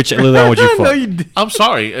 Which Liliana would you fuck? No, you did. I'm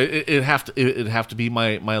sorry. It'd have to be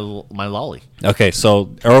my lolly. Okay,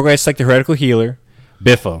 so Earl Grey select the heretical healer,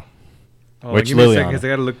 Biffo. Oh, Which give me a Liliana? second, 'cause I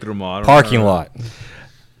gotta look through them all. I don't Parking know. lot.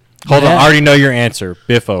 Hold on, I already know your answer.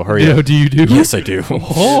 Biffo, hurry Yeah, up. do you do? Yes, I do.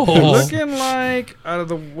 Oh. Looking like out of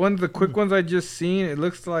the quick ones I just seen, it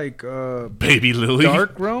looks like Baby Lily.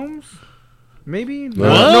 Dark Realms, maybe. No,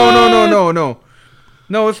 What? no.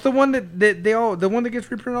 No, it's the one that the one that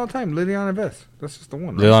gets reprinted all the time. Liliana Vess. That's just the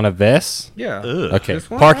one. Right? Liliana Vess? Yeah. Ugh. Okay, This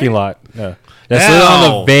one, parking right? lot. Yeah. That's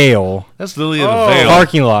Ow. Liliana Vale. That's Lily of Oh. the Veil.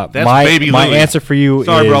 Parking lot. That's my Baby my Lily. answer for you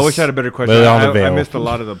Sorry, is bro. I wish I had a better question. Liliana I Vale. missed a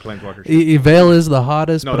lot of the Planeswalker shit. Vale is the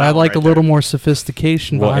hottest, No, but that I one like right a little there. more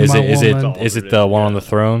sophistication Well, behind is my it woman. is it the one on the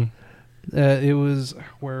throne? It was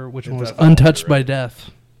which one was that's all Untouched right. by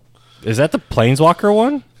Death. Is that the Planeswalker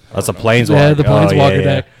one? That's a Planeswalker. Yeah, the Planeswalker yeah.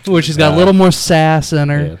 deck, which has got a little more sass in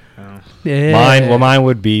Yeah. her. Yeah. Mine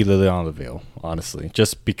would be Liliana Vale, honestly,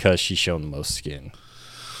 just because she's shown the most skin.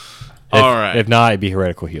 All right. If not, it'd be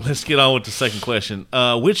heretical healer. Let's get on with the second question.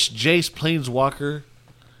 Which Jace Planeswalker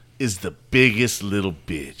is the biggest little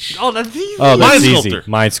bitch? Oh, that's easy. Oh, that's Mind easy. Sculptor.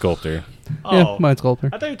 Mind Sculptor. Yeah, Mind Sculptor.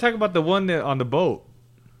 I thought you were talking about the one that on the boat.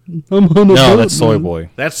 I'm on a No, boat, that's Soy man. Boy.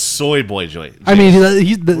 That's Soy Boy Joy. I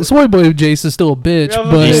mean, the Soy Boy Jace is still a bitch, Yeah,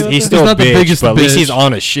 but He's still not a bitch, the biggest but at least bitch. he's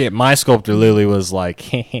on a ship. My Sculptor literally was like,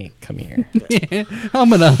 hey, come here. I'm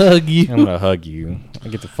gonna hug you. I'm gonna hug you. I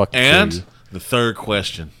get the fucking And the third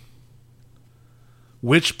question.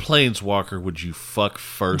 Which Planeswalker would you fuck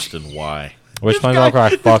first and why? Which Planeswalker I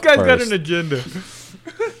fuck This guy's got first? an agenda.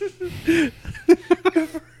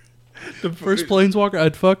 The first Planeswalker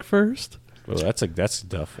I'd fuck first. Well, that's a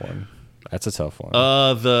tough one. That's a tough one.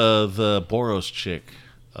 The Boros chick.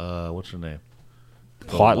 What's her name?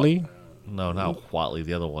 Quatley? No, not Quatley.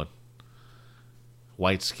 The other one.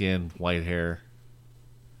 White skin, white hair.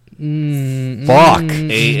 Fuck.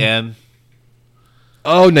 A.N.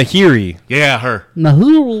 Oh, Nahiri. Yeah, her.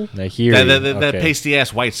 Nahul. Nahiri. That okay. pasty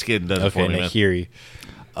ass white skin does it Okay, for me, man. Nahiri.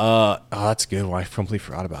 Oh, that's a good one. I completely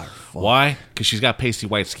forgot about her. Fuck. Why? Because she's got pasty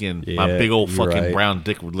white skin. My Yeah, big old you're fucking right. brown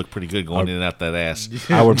dick would look pretty good going in and out that ass.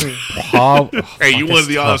 I would probably. Hey, you wanted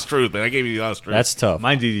the honest truth, man. I gave you the honest truth. That's tough.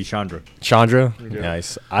 Mine's easy, Chandra. Chandra?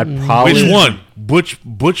 Nice. I'd probably. Which one?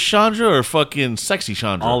 Butch Chandra or fucking sexy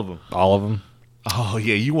Chandra? All of them. All of them. Oh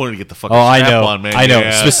yeah, you wanted to get the fucking Oh, I strap know. on, man. I know.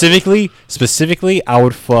 Yeah. Specifically, I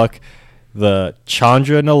would fuck the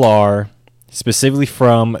Chandra Nalar, specifically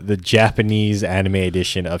from the Japanese anime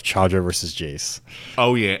edition of Chandra versus Jace.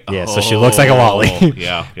 Oh yeah. Yeah, so she looks like a lolly.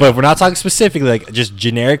 Yeah. But if we're not talking specifically, like just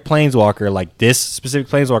generic Planeswalker, like this specific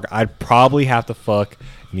Planeswalker, I'd probably have to fuck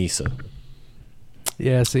Nisa.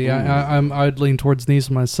 Yeah, see, I'd lean towards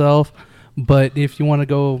Nisa myself, but if you want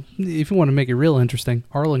to make it real interesting,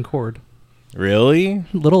 Arlen Cord, Really?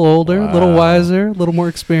 a little older, a little wiser, a little more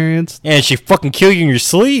experienced. And she fucking kill you in your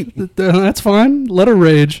sleep. That's fine. Let her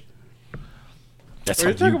rage. That's Are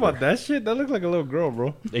you how talking about that shit? That looks like a little girl,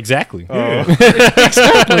 bro. Exactly. All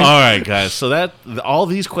right, guys. So all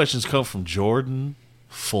these questions come from Jordan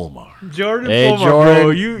Fulmar. Jordan Hey, Fulmar, Jordan. bro.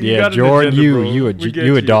 You Yeah, got an Jordan, agenda, you- bro. you a We G- get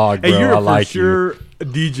you a dog, Hey, bro. you're I like for sure a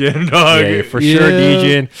DJ dog. Yeah, for sure,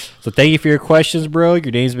 Yeah. DJ. So thank you for your questions, bro.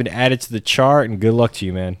 Your name's been added to the chart, and good luck to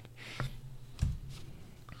you, man.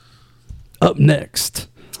 Up next.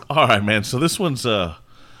 All right, man. So this one's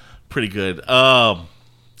pretty good.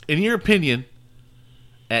 In your opinion,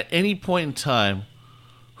 at any point in time,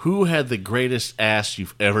 who had the greatest ass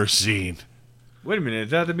you've ever seen? Wait a minute.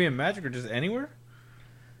 Does that have to be in Magic or just anywhere?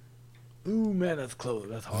 Ooh, man, that's close.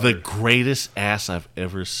 That's hard. The greatest ass I've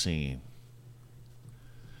ever seen.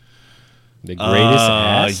 The greatest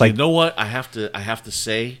ass. You know what? I have to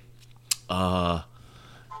say,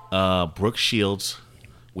 Brooke Shields,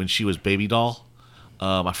 when she was Baby Doll.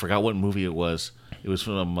 I forgot what movie it was. It was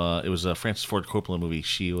from it was a Francis Ford Coppola movie.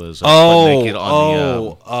 She was butt naked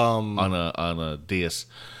on a dais.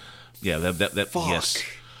 Yeah, that yes.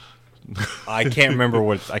 I can't remember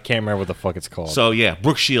what the fuck it's called. So yeah,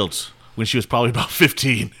 Brooke Shields when she was probably about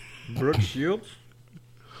 15. Brooke Shields.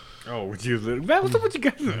 Oh, would you? Man, what's up with you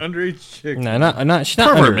guys? An underage chick? No, not she's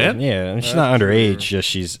not Pervert, under, man. Yeah, she's not underage. Just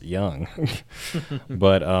she's young.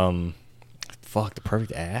 But fuck, the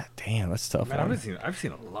perfect ass. Damn, that's tough. Man, one. I've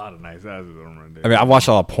seen a lot of nice asses on right there. I mean, I watch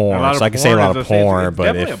a lot of porn, so I can say a lot of porn.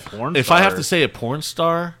 But If I have to say a porn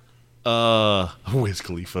star, Wiz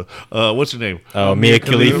Khalifa. What's her name? Mia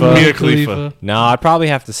Khalifa. Mia Khalifa. No, I'd probably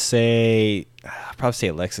have to say.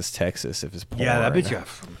 Alexis Texas if it's porn. yeah, that bitch got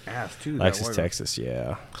some ass too. Alexis Texas,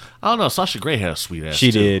 yeah. I don't know. Sasha Grey had a sweet ass.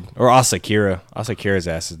 She too. did. Or Asakura. Asakura's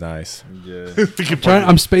ass is nice. Yeah.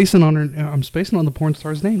 I'm spacing on her. I'm spacing on the porn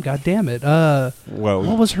star's name. God damn it. Whoa,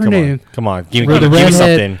 what was her come name? On. Come on, give The me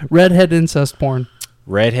something. redhead incest porn.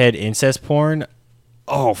 Redhead incest porn.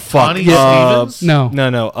 Oh fuck. Connie Stevens?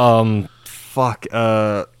 No. Fuck.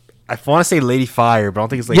 I want to say Lady Fire, but I don't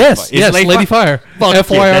think it's Lady Yes, Fire. yes, Lady Fire. Fuck,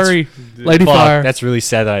 F-Y-R-E. Lady Fuck, Fire. that's really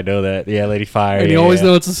sad that I know that. Yeah, Lady Fire. And yeah, you always yeah.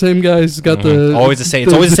 know it's the same guy. He's got the Always the same.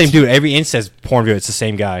 It's always the same dude. Every incest porn video, it's the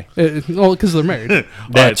same guy. Well, because they're married.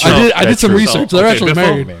 That's I did some research. They're actually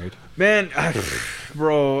married. Man,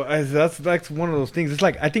 bro, that's one of those things. It's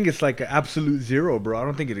like I think it's like an absolute zero, bro. I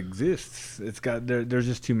don't think it exists. It's got there's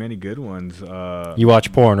just too many good ones. You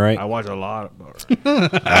watch porn, right? I watch a lot of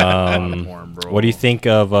porn, bro. What do you think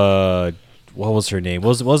of what was her name?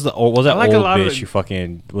 Was that like old a lot of bitch? it- You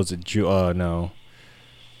fucking was it? No.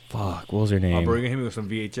 Fuck. What was her Oh, name? bro, you gonna hit me with some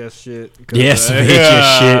VHS shit? Yes,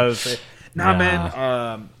 VHS shit. Nah, Nah. man.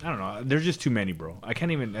 I don't know. There's just too many, bro. I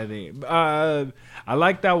can't even. I think. I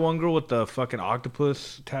like that one girl with the fucking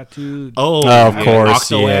octopus tattoo. Oh, of yeah, course,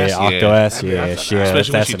 Octo yeah, ass, Octo ass, yeah, Especially when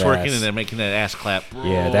that's she's an twerking ass. and then making that ass clap.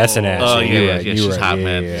 Yeah, that's an ass. Oh yeah, yeah, you're yeah, right, yeah, you're she's right, hot, yeah,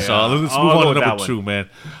 man. yeah. So let's I'll move go on to with that number one. 2, man.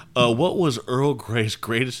 What was Earl Grey's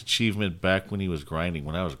greatest achievement back when he was grinding?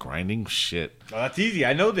 When I was grinding, shit. Oh, that's easy.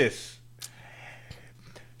 I know this.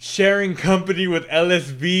 Sharing company with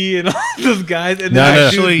LSB and all those guys. And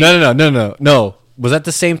No. Was that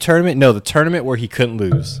the same tournament? No, the tournament where he couldn't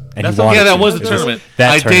lose. And he wanted Yeah, that to. was the tournament.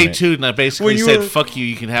 That I tournament. day 2 and I basically When you said, were- "Fuck you,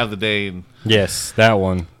 you can have the day." And Yes, that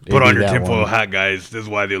one. Put It'd on be your that tinfoil one. hat, guys. This is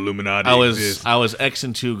why the Illuminati I was exists. X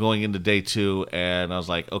and 2 going into day 2, and I was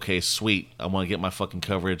like, okay, sweet. I want to get my fucking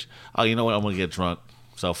coverage. Oh, you know what? I'm gonna get drunk.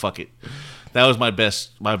 So fuck it. That was my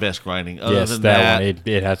best grinding. Other Yes, than that one.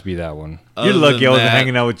 It has to be that one. You're other lucky than I wasn't that,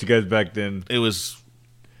 hanging out with you guys back then.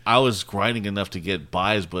 I was grinding enough to get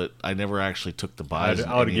buys, but I never actually took the buys. in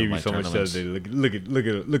I would have any gave of you my so much the tournaments. other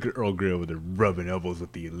day. Look at Earl Grey over there rubbing elbows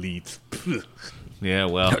with the elites. Yeah,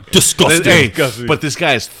 well, Disgusting. Hey, Disgusting. but this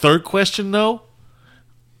guy's third question, though.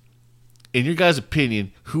 In your guys'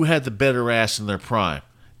 opinion, who had the better ass in their prime,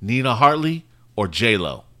 Nina Hartley or J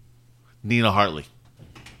Lo? Nina Hartley.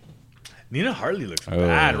 Nina Hartley looks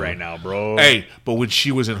bad right now, bro. Hey, but when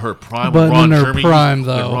she was in her prime, But when Ron in her Jeremy, prime,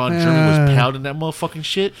 when though, Ron Jeremy was eh. pounding that motherfucking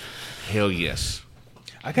shit, hell yes.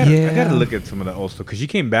 I gotta Yeah. look at some of that old stuff because she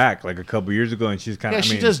came back like a couple years ago and she's kind Yeah, of.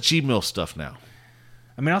 she does G Mill stuff now.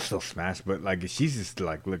 I mean, I'll still smash, but like she's just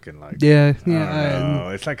like looking like. Yeah, I yeah. don't know.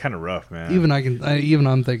 It's like kind of rough, man. Even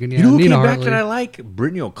I'm thinking, yeah. you know who Nina came back Hartley. that I like?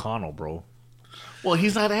 Brittany O'Connell, bro. Well,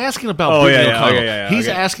 he's not asking about Oh, Brittany yeah, yeah, O'Connell. okay, yeah, He's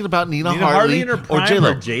okay. asking about Nina Nina Hartley in her or prime J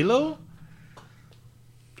Lo. or J-Lo?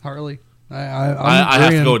 Hartley. I have to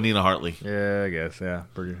agreeing. go with Nina Hartley Yeah, I guess. Yeah,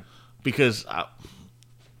 pretty. because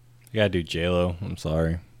You gotta do J Lo. I'm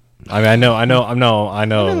sorry. I mean, I know. Let me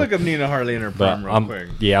know. look up Nina Hartley in her But prime real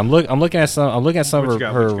quick. I'm looking at some What of you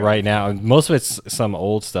got, her what you got? right now. Most of it's some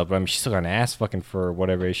old stuff, but I mean, she's still got an ass fucking for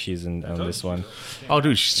whatever she's in on this one. oh,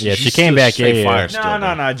 dude, Yeah, she she's came still back, straight yeah, fire yeah. still,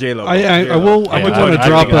 man. No, J-Lo. I will. I would Yeah, want to I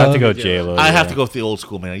drop have to go a. J Lo. I have to go with the old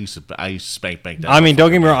school, man. I used to spank bank that. I mean,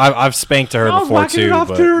 don't get me wrong. I've spanked to her I was before knocking too. it off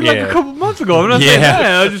But to her yeah, like a couple months ago. I'm not Yeah. saying that.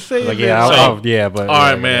 I was just saying. like man. yeah, So- yeah, but All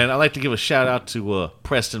right, yeah, man. I'd like to give a shout out to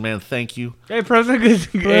Preston, man. Thank you. Hey, Preston. Hey,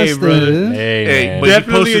 Preston. brother. Hey, Hey, man. but you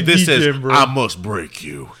Definitely posted a this as DJ, bro. I must break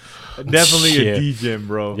you. Definitely Shit. a DJ,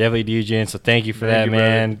 bro. Definitely DJing. So thank you for Thank that, you,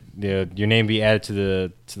 man. Yeah, your name be added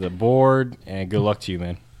to the board, and good luck to you,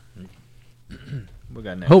 man. We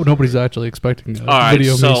got next. Hope nobody's actually expecting a right,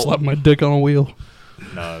 video of me so- slapping my dick on a wheel.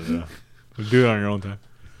 No. Do it on your own time.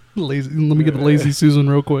 Lazy. Let me get the lazy Susan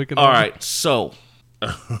real quick. All right, so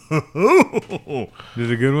These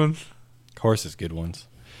are good ones. Of course, it's good ones.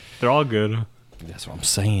 They're all good. That's what I'm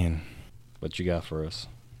saying. What you got for us?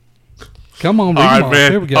 Come on, All read right, them all.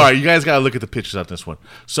 man. Here we go. All right, you guys got to look at the pictures on this one.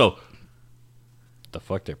 So, The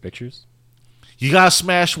fuck, their pictures? you got to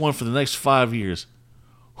smash one for the next 5 years.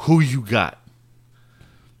 Who you got?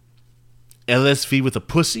 LSV with a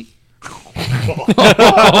pussy?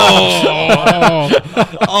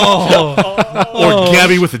 Or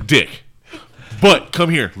Gabby with a dick? But, come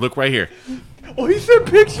here. Look right here. Oh, he said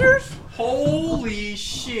pictures? Holy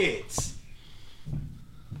shit.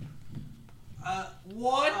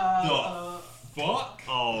 What the fuck?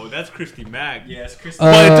 Oh, that's Christy Mack. Yes, Chris.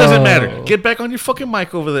 But it doesn't matter. Get back on your fucking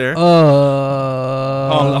mic over there. Hold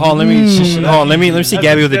on, let me see That's-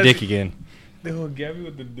 Gabby with the that's- dick again. Oh, Gabby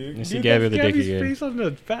with the dick. see Gabby with the dick Gabby's again. face on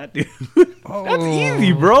the fat dude. That's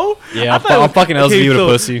easy, bro. Yeah, I thought it I'm was- fucking LSV with a so,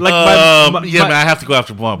 pussy. Like yeah, man, I have to go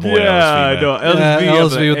after my boy. Yeah, LSV, man. no, LSV. Yeah, I'm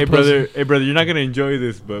LSV like, with hey, the brother, you're not gonna enjoy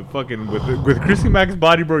this, but fucking with Christy Mack's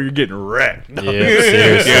body, bro, you're getting wrecked. Yeah,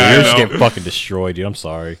 seriously. Yeah, I You're just know. getting fucking destroyed, dude. I'm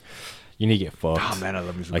sorry. You need to get fucked. Oh man, I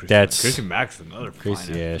love me some Like, Christy that's- Mack. Christy Mack's another Chris,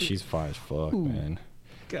 fine yeah, she's fine as fuck, man.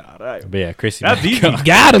 God, I, But yeah, Chrissy. That's Mack- easy.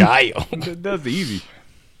 Got him. that's easy.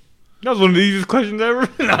 That was one of the easiest questions ever.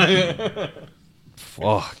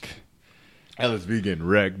 Fuck. LSB getting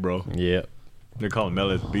wrecked, bro. Yeah. They call him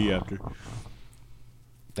LSB after.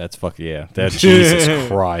 That's fucking, yeah. That's Jesus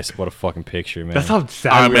Christ. What a fucking picture, man. That's how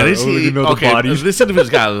sad All right, we man. are. This, We know the okay, bodies. this individual's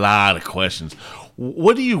got a lot of questions.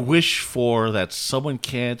 What do you wish for that someone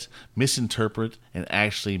can't misinterpret and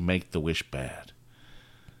actually make the wish bad?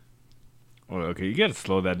 Well, okay, you gotta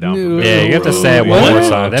slow that down. No. Yeah, you have to say it one What? more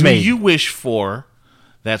time. That do made you wish for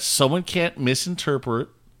that someone can't misinterpret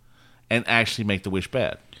and actually make the wish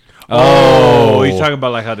bad? Oh, he's talking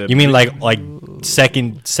about like how the You mean like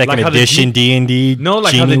second Like how the edition D&D? no,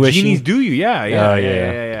 like how genie the wishing? genies do you? Yeah, Oh,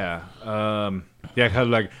 yeah, yeah. Yeah, how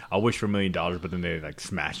like I wish for $1 million, but then they like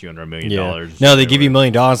smash you under $1 million. Yeah. No, they give you $1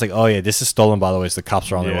 million. Like, oh yeah, this is stolen by the way. So the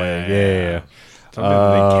cops are on their way. Yeah. Something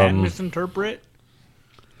they can't misinterpret.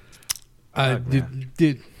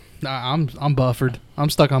 Dude, nah, I'm buffered. I'm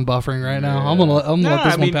stuck on buffering right now. I'm gonna let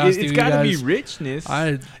this one pass. It's you got to be guys. richness.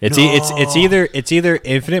 It's either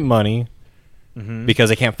infinite money because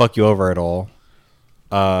they can't fuck you over at all.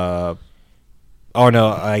 Oh no,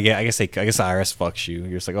 I guess the IRS fucks you.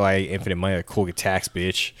 You're just like, oh, I infinite money, like, cool, get taxed,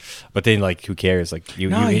 bitch. But then like, who cares? Like you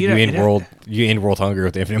end world hunger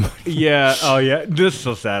with infinite money. Yeah. Oh yeah. This is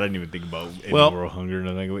so sad. I didn't even think about world hunger or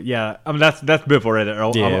nothing. But yeah, I mean that's before it.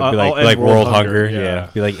 Yeah, be like world hunger. Yeah,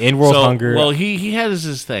 be like in world hunger. Well, he has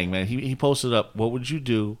his thing, man. He posted up, what would you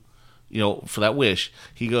do, for that wish?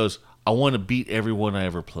 He goes, I want to beat everyone I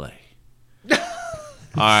ever play.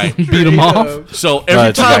 All right. Beat them off. So every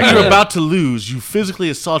it's time exactly you're that. about to lose, you physically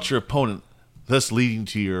assault your opponent, thus leading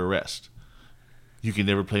to your arrest. You can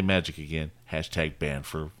never play Magic again. # ban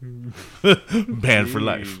for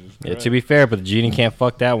life. Yeah, to be fair, but the genie can't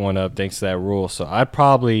fuck that one up thanks to that rule. So I'd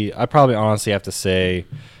probably honestly have to say,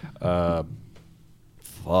 fuck.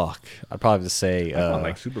 I'd probably have to say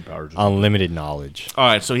like superpowers. unlimited knowledge. All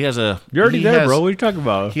right, so he has a. You're already he there, has- bro. What are you talking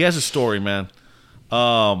about? He has a story, man.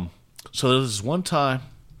 So there was this one time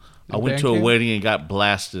I went to a Band wedding and got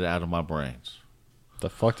blasted out of my brains. The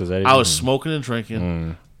fuck does that even I was mean? smoking and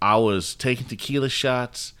drinking. I was taking tequila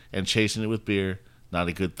shots and chasing it with beer. Not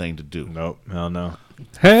a good thing to do. Nope. Hell no.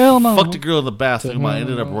 Hell no. Fucked a girl in the bathroom. I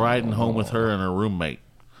ended up riding home with her and her roommate.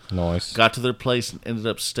 Nice. Got to their place and ended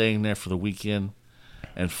up staying there for the weekend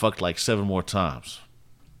and fucked like 7 more times.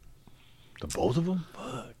 The both of them?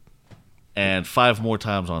 And 5 more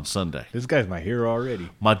times on Sunday. This guy's my hero already.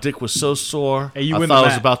 My dick was so sore, Hey, you I win thought the I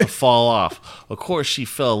was match. about to fall off. Of course, she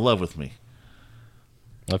fell in love with me.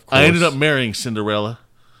 Of course. I ended up marrying Cinderella.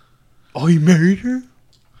 Oh, you married her?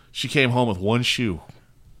 She came home with 1 shoe.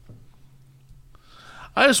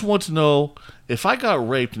 I just want to know, if I got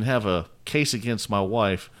raped and have a case against my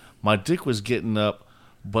wife, my dick was getting up,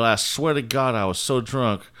 but I swear to God I was so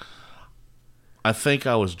drunk, I think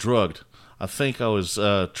I was drugged. I think I was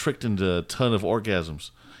tricked into a ton of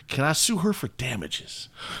orgasms. Can I sue her for damages?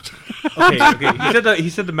 Okay. He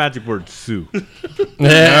said the magic word sue.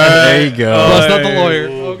 there you go. That's not the lawyer.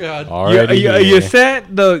 Oh god. Already You here.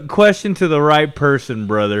 sent the question to the right person,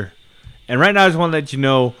 brother. And right now I just want to let you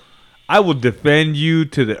know, I will defend you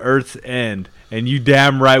to the earth's end. And you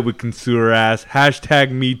damn right we can sue her ass.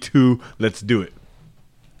 # me too. Let's do it.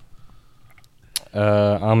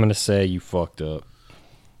 I'm gonna say you fucked up.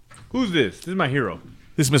 Who's this? This is my hero.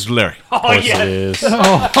 This is Mr. Larry. Of course it is. Of course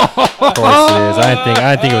it is. I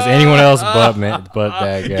didn't think it was anyone else but that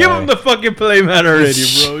guy. Give him the fucking play mat already,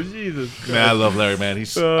 bro. Jesus Christ. Man, I love Larry, man.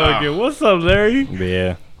 He's Okay, what's up, Larry?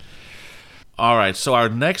 Yeah. All right, so our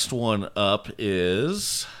next one up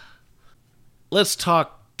is, let's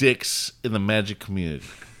talk dicks in the magic community.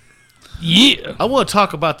 Yeah. I want to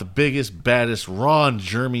talk about the biggest, baddest, raw and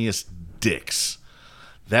germiest dicks.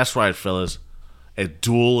 That's right, fellas. A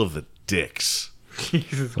duel of the dicks.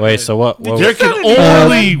 Wait, so what? There can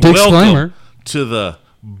only disclaimer. welcome to the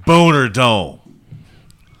Boner Dome.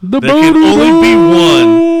 The There can only be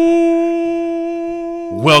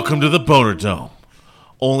one. Welcome to the Boner Dome.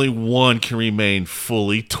 Only one can remain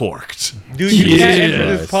fully torqued. Dude, you can't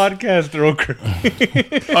enter this podcast, Roker.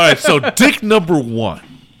 All right, so dick number one.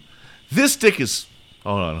 This dick is...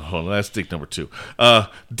 Hold on. That's dick number two.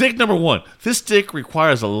 Dick number one. This dick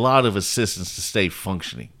requires a lot of assistance to stay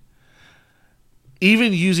functioning.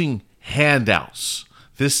 Even using handouts,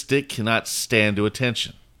 this dick cannot stand to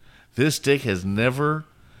attention. This dick has never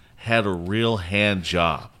had a real hand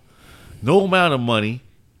job. No amount of money,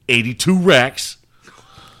 82 racks,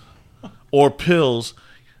 or pills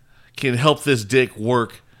can help this dick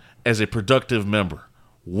work as a productive member.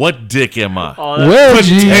 What dick am I?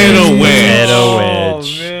 Potato wedge. Oh,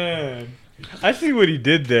 man. I see what he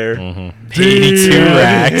did there. 82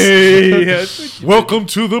 racks. Welcome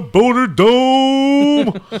to the Boner Dome.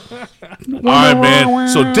 All right, man.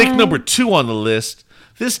 So dick number two on the list.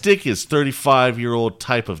 This dick is 35-year-old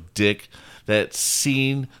type of dick that's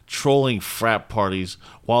seen trolling frat parties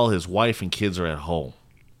while his wife and kids are at home.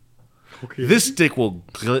 Okay. This dick will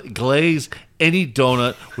glaze any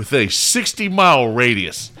donut with a 60-mile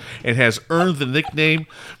radius and has earned the nickname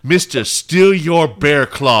Mr. Steal Your Bear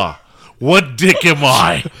Claw. What dick am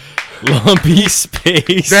I? Lumpy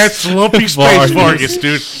Space. That's Lumpy Space Vargas,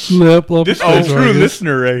 dude. This is a true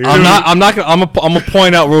listener right here. I'm gonna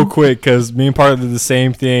point out real quick because me and Parker did the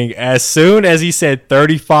same thing. As soon as he said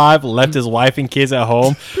 35, left his wife and kids at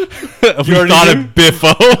home, we thought of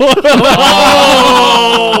Biffo.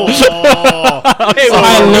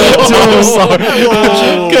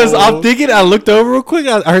 Because I'm thinking, I looked over real quick.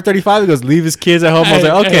 I heard 35. He goes, leave his kids at home. I was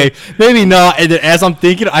like, okay, maybe not. And then as I'm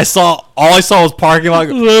thinking, all I saw was parking lot.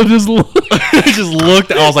 Just just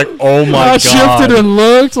looked. I was like, oh my god. Shifted and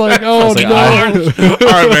looked like, oh like, no. All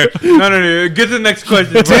right, man. No. Get to the next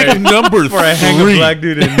question. Dick number Before I hang a three. black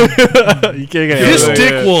dude in. You can't get This it.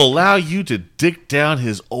 dick will allow you to dick down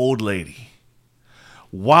his old lady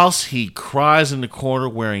whilst he cries in the corner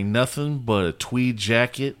wearing nothing but a tweed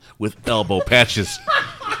jacket with elbow patches.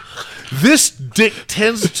 This dick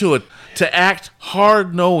tends to act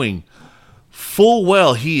hard knowing full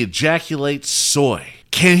well he ejaculates soy.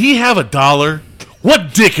 Can he have $1?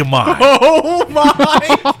 What dick am I? Oh my!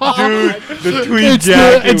 Dude, the tweed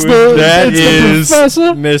jacket. That is professor?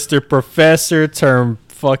 Mr. Professor turned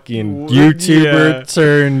fucking YouTuber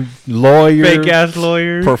turned lawyer. Fake ass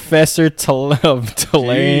lawyer. Professor Tulane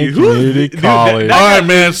Dude, Community dude, College. All right,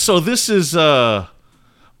 man. So this is Michael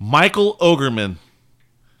Ogerman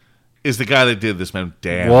is the guy that did this, man.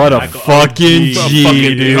 Damn. What a fucking G,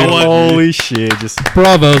 dude. You know what? Holy shit. Just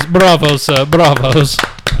Bravos, sir. Bravos.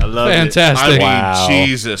 I love Fantastic. I mean, Wow.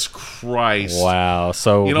 Jesus Christ. wow.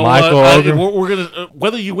 So You know Michael what? Ogerman. We're gonna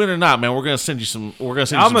whether you win or not, man. We're gonna send you some. We're gonna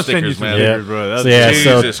send you I'm some gonna send you stickers, some man. stickers, bro. So That's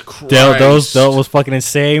Jesus Christ. that was fucking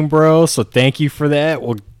insane, bro. So thank you for that.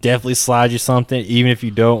 We'll definitely slide you something, even if you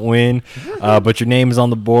don't win. But your name is on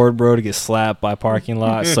the board, bro, to get slapped by parking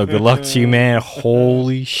lot. So good luck to you, man.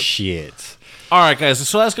 Holy shit. All right, guys.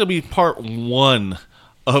 So that's gonna be part one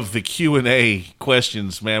of the Q&A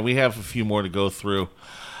questions, man. We have a few more to go through.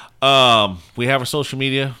 We have our social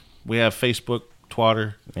media. We have Facebook,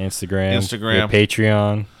 Twitter, Instagram, Instagram.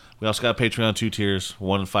 Patreon. We also got Patreon 2 tiers,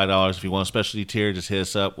 $1 and $5. If you want a specialty tier, just hit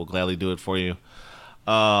us up. We'll gladly do it for you.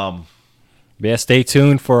 Yeah, stay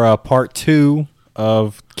tuned for part 2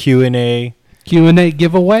 of Q&A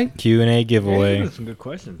giveaway. giveaway. some good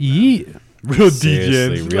questions. Yeah. Real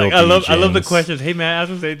Seriously, DJs. real Like, I love the DJs. questions. Hey man,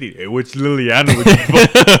 ask us anything. Hey, which Liliana would you fuck?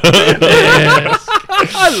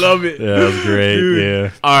 I love it. Yeah, that was great. Dude.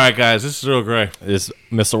 Yeah. All right, guys. This is Earl Grey. It's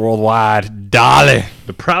Mr. Worldwide, Dolly.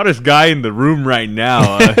 The proudest guy in the room right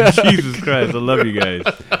now. Jesus Christ, I love you guys.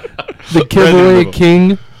 The giveaway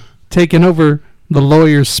king taking over the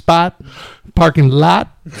lawyer's spot. Parking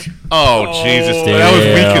lot. Oh, Jesus. That was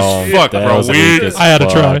weak as fuck, That bro. was weak We, as I had to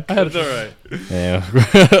fuck. try. That's all right.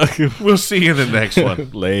 Yeah. we'll see you in the next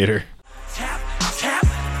one. Later. Tap, tap,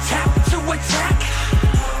 tap to attack.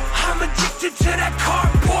 I'm addicted to that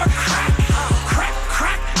cardboard crack. Crack,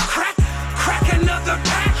 crack, crack, crack another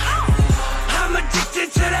pack. I'm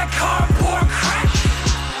addicted to that cardboard crack.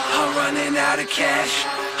 I'm running out of cash.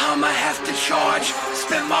 I'ma have to charge.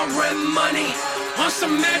 Spend my rent money on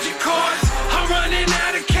some magic cards. I'm running